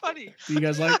funny. You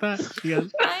guys like that?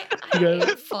 You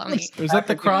guys funny. Was that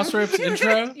the Crossrips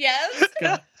intro? Yes.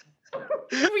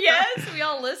 Yes.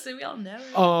 all listen. We all know.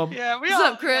 Yeah, What's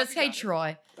up, Chris? Hey,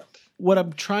 Troy. What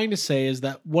I'm trying to say is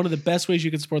that one of the best ways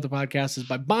you can support the podcast is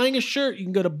by buying a shirt. You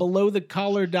can go to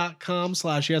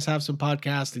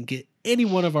belowthecollar.com/yeshavesomepodcast and get any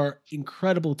one of our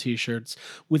incredible t-shirts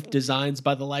with designs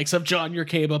by the likes of John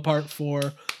Yerkeba Part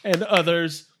 4 and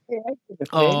others.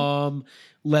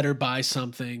 Let Her Buy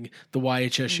Something, the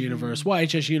YHS Universe,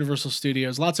 YHS Universal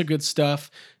Studios, lots of good stuff.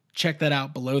 Check that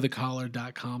out,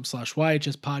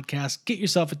 belowthecollar.com/YHS podcast. Get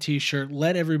yourself a t-shirt.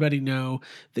 Let everybody know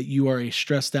that you are a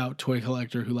stressed out toy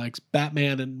collector who likes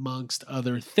Batman and amongst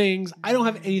other things. I don't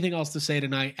have anything else to say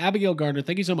tonight. Abigail Gardner,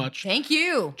 thank you so much. Thank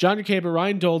you. John Yerkeba,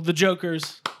 Ryan Dole, the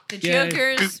Jokers. The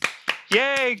Jokers.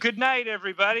 Yay, good night,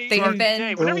 everybody. They've Or been-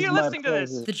 day, whenever you're listening to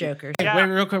this. The Jokers. Hey, Yeah. wait,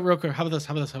 real quick. How about this?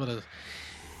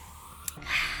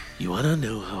 You want to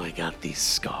know how I got these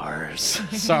scars?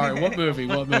 Sorry, what movie?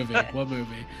 I don't know.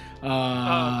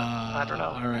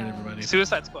 All right, everybody.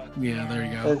 Suicide Squad. Yeah, there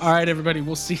you go. All right, everybody.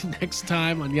 We'll see you next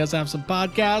time on Yes Have Some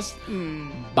Podcast.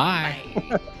 Bye.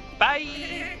 Bye.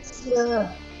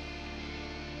 Yeah.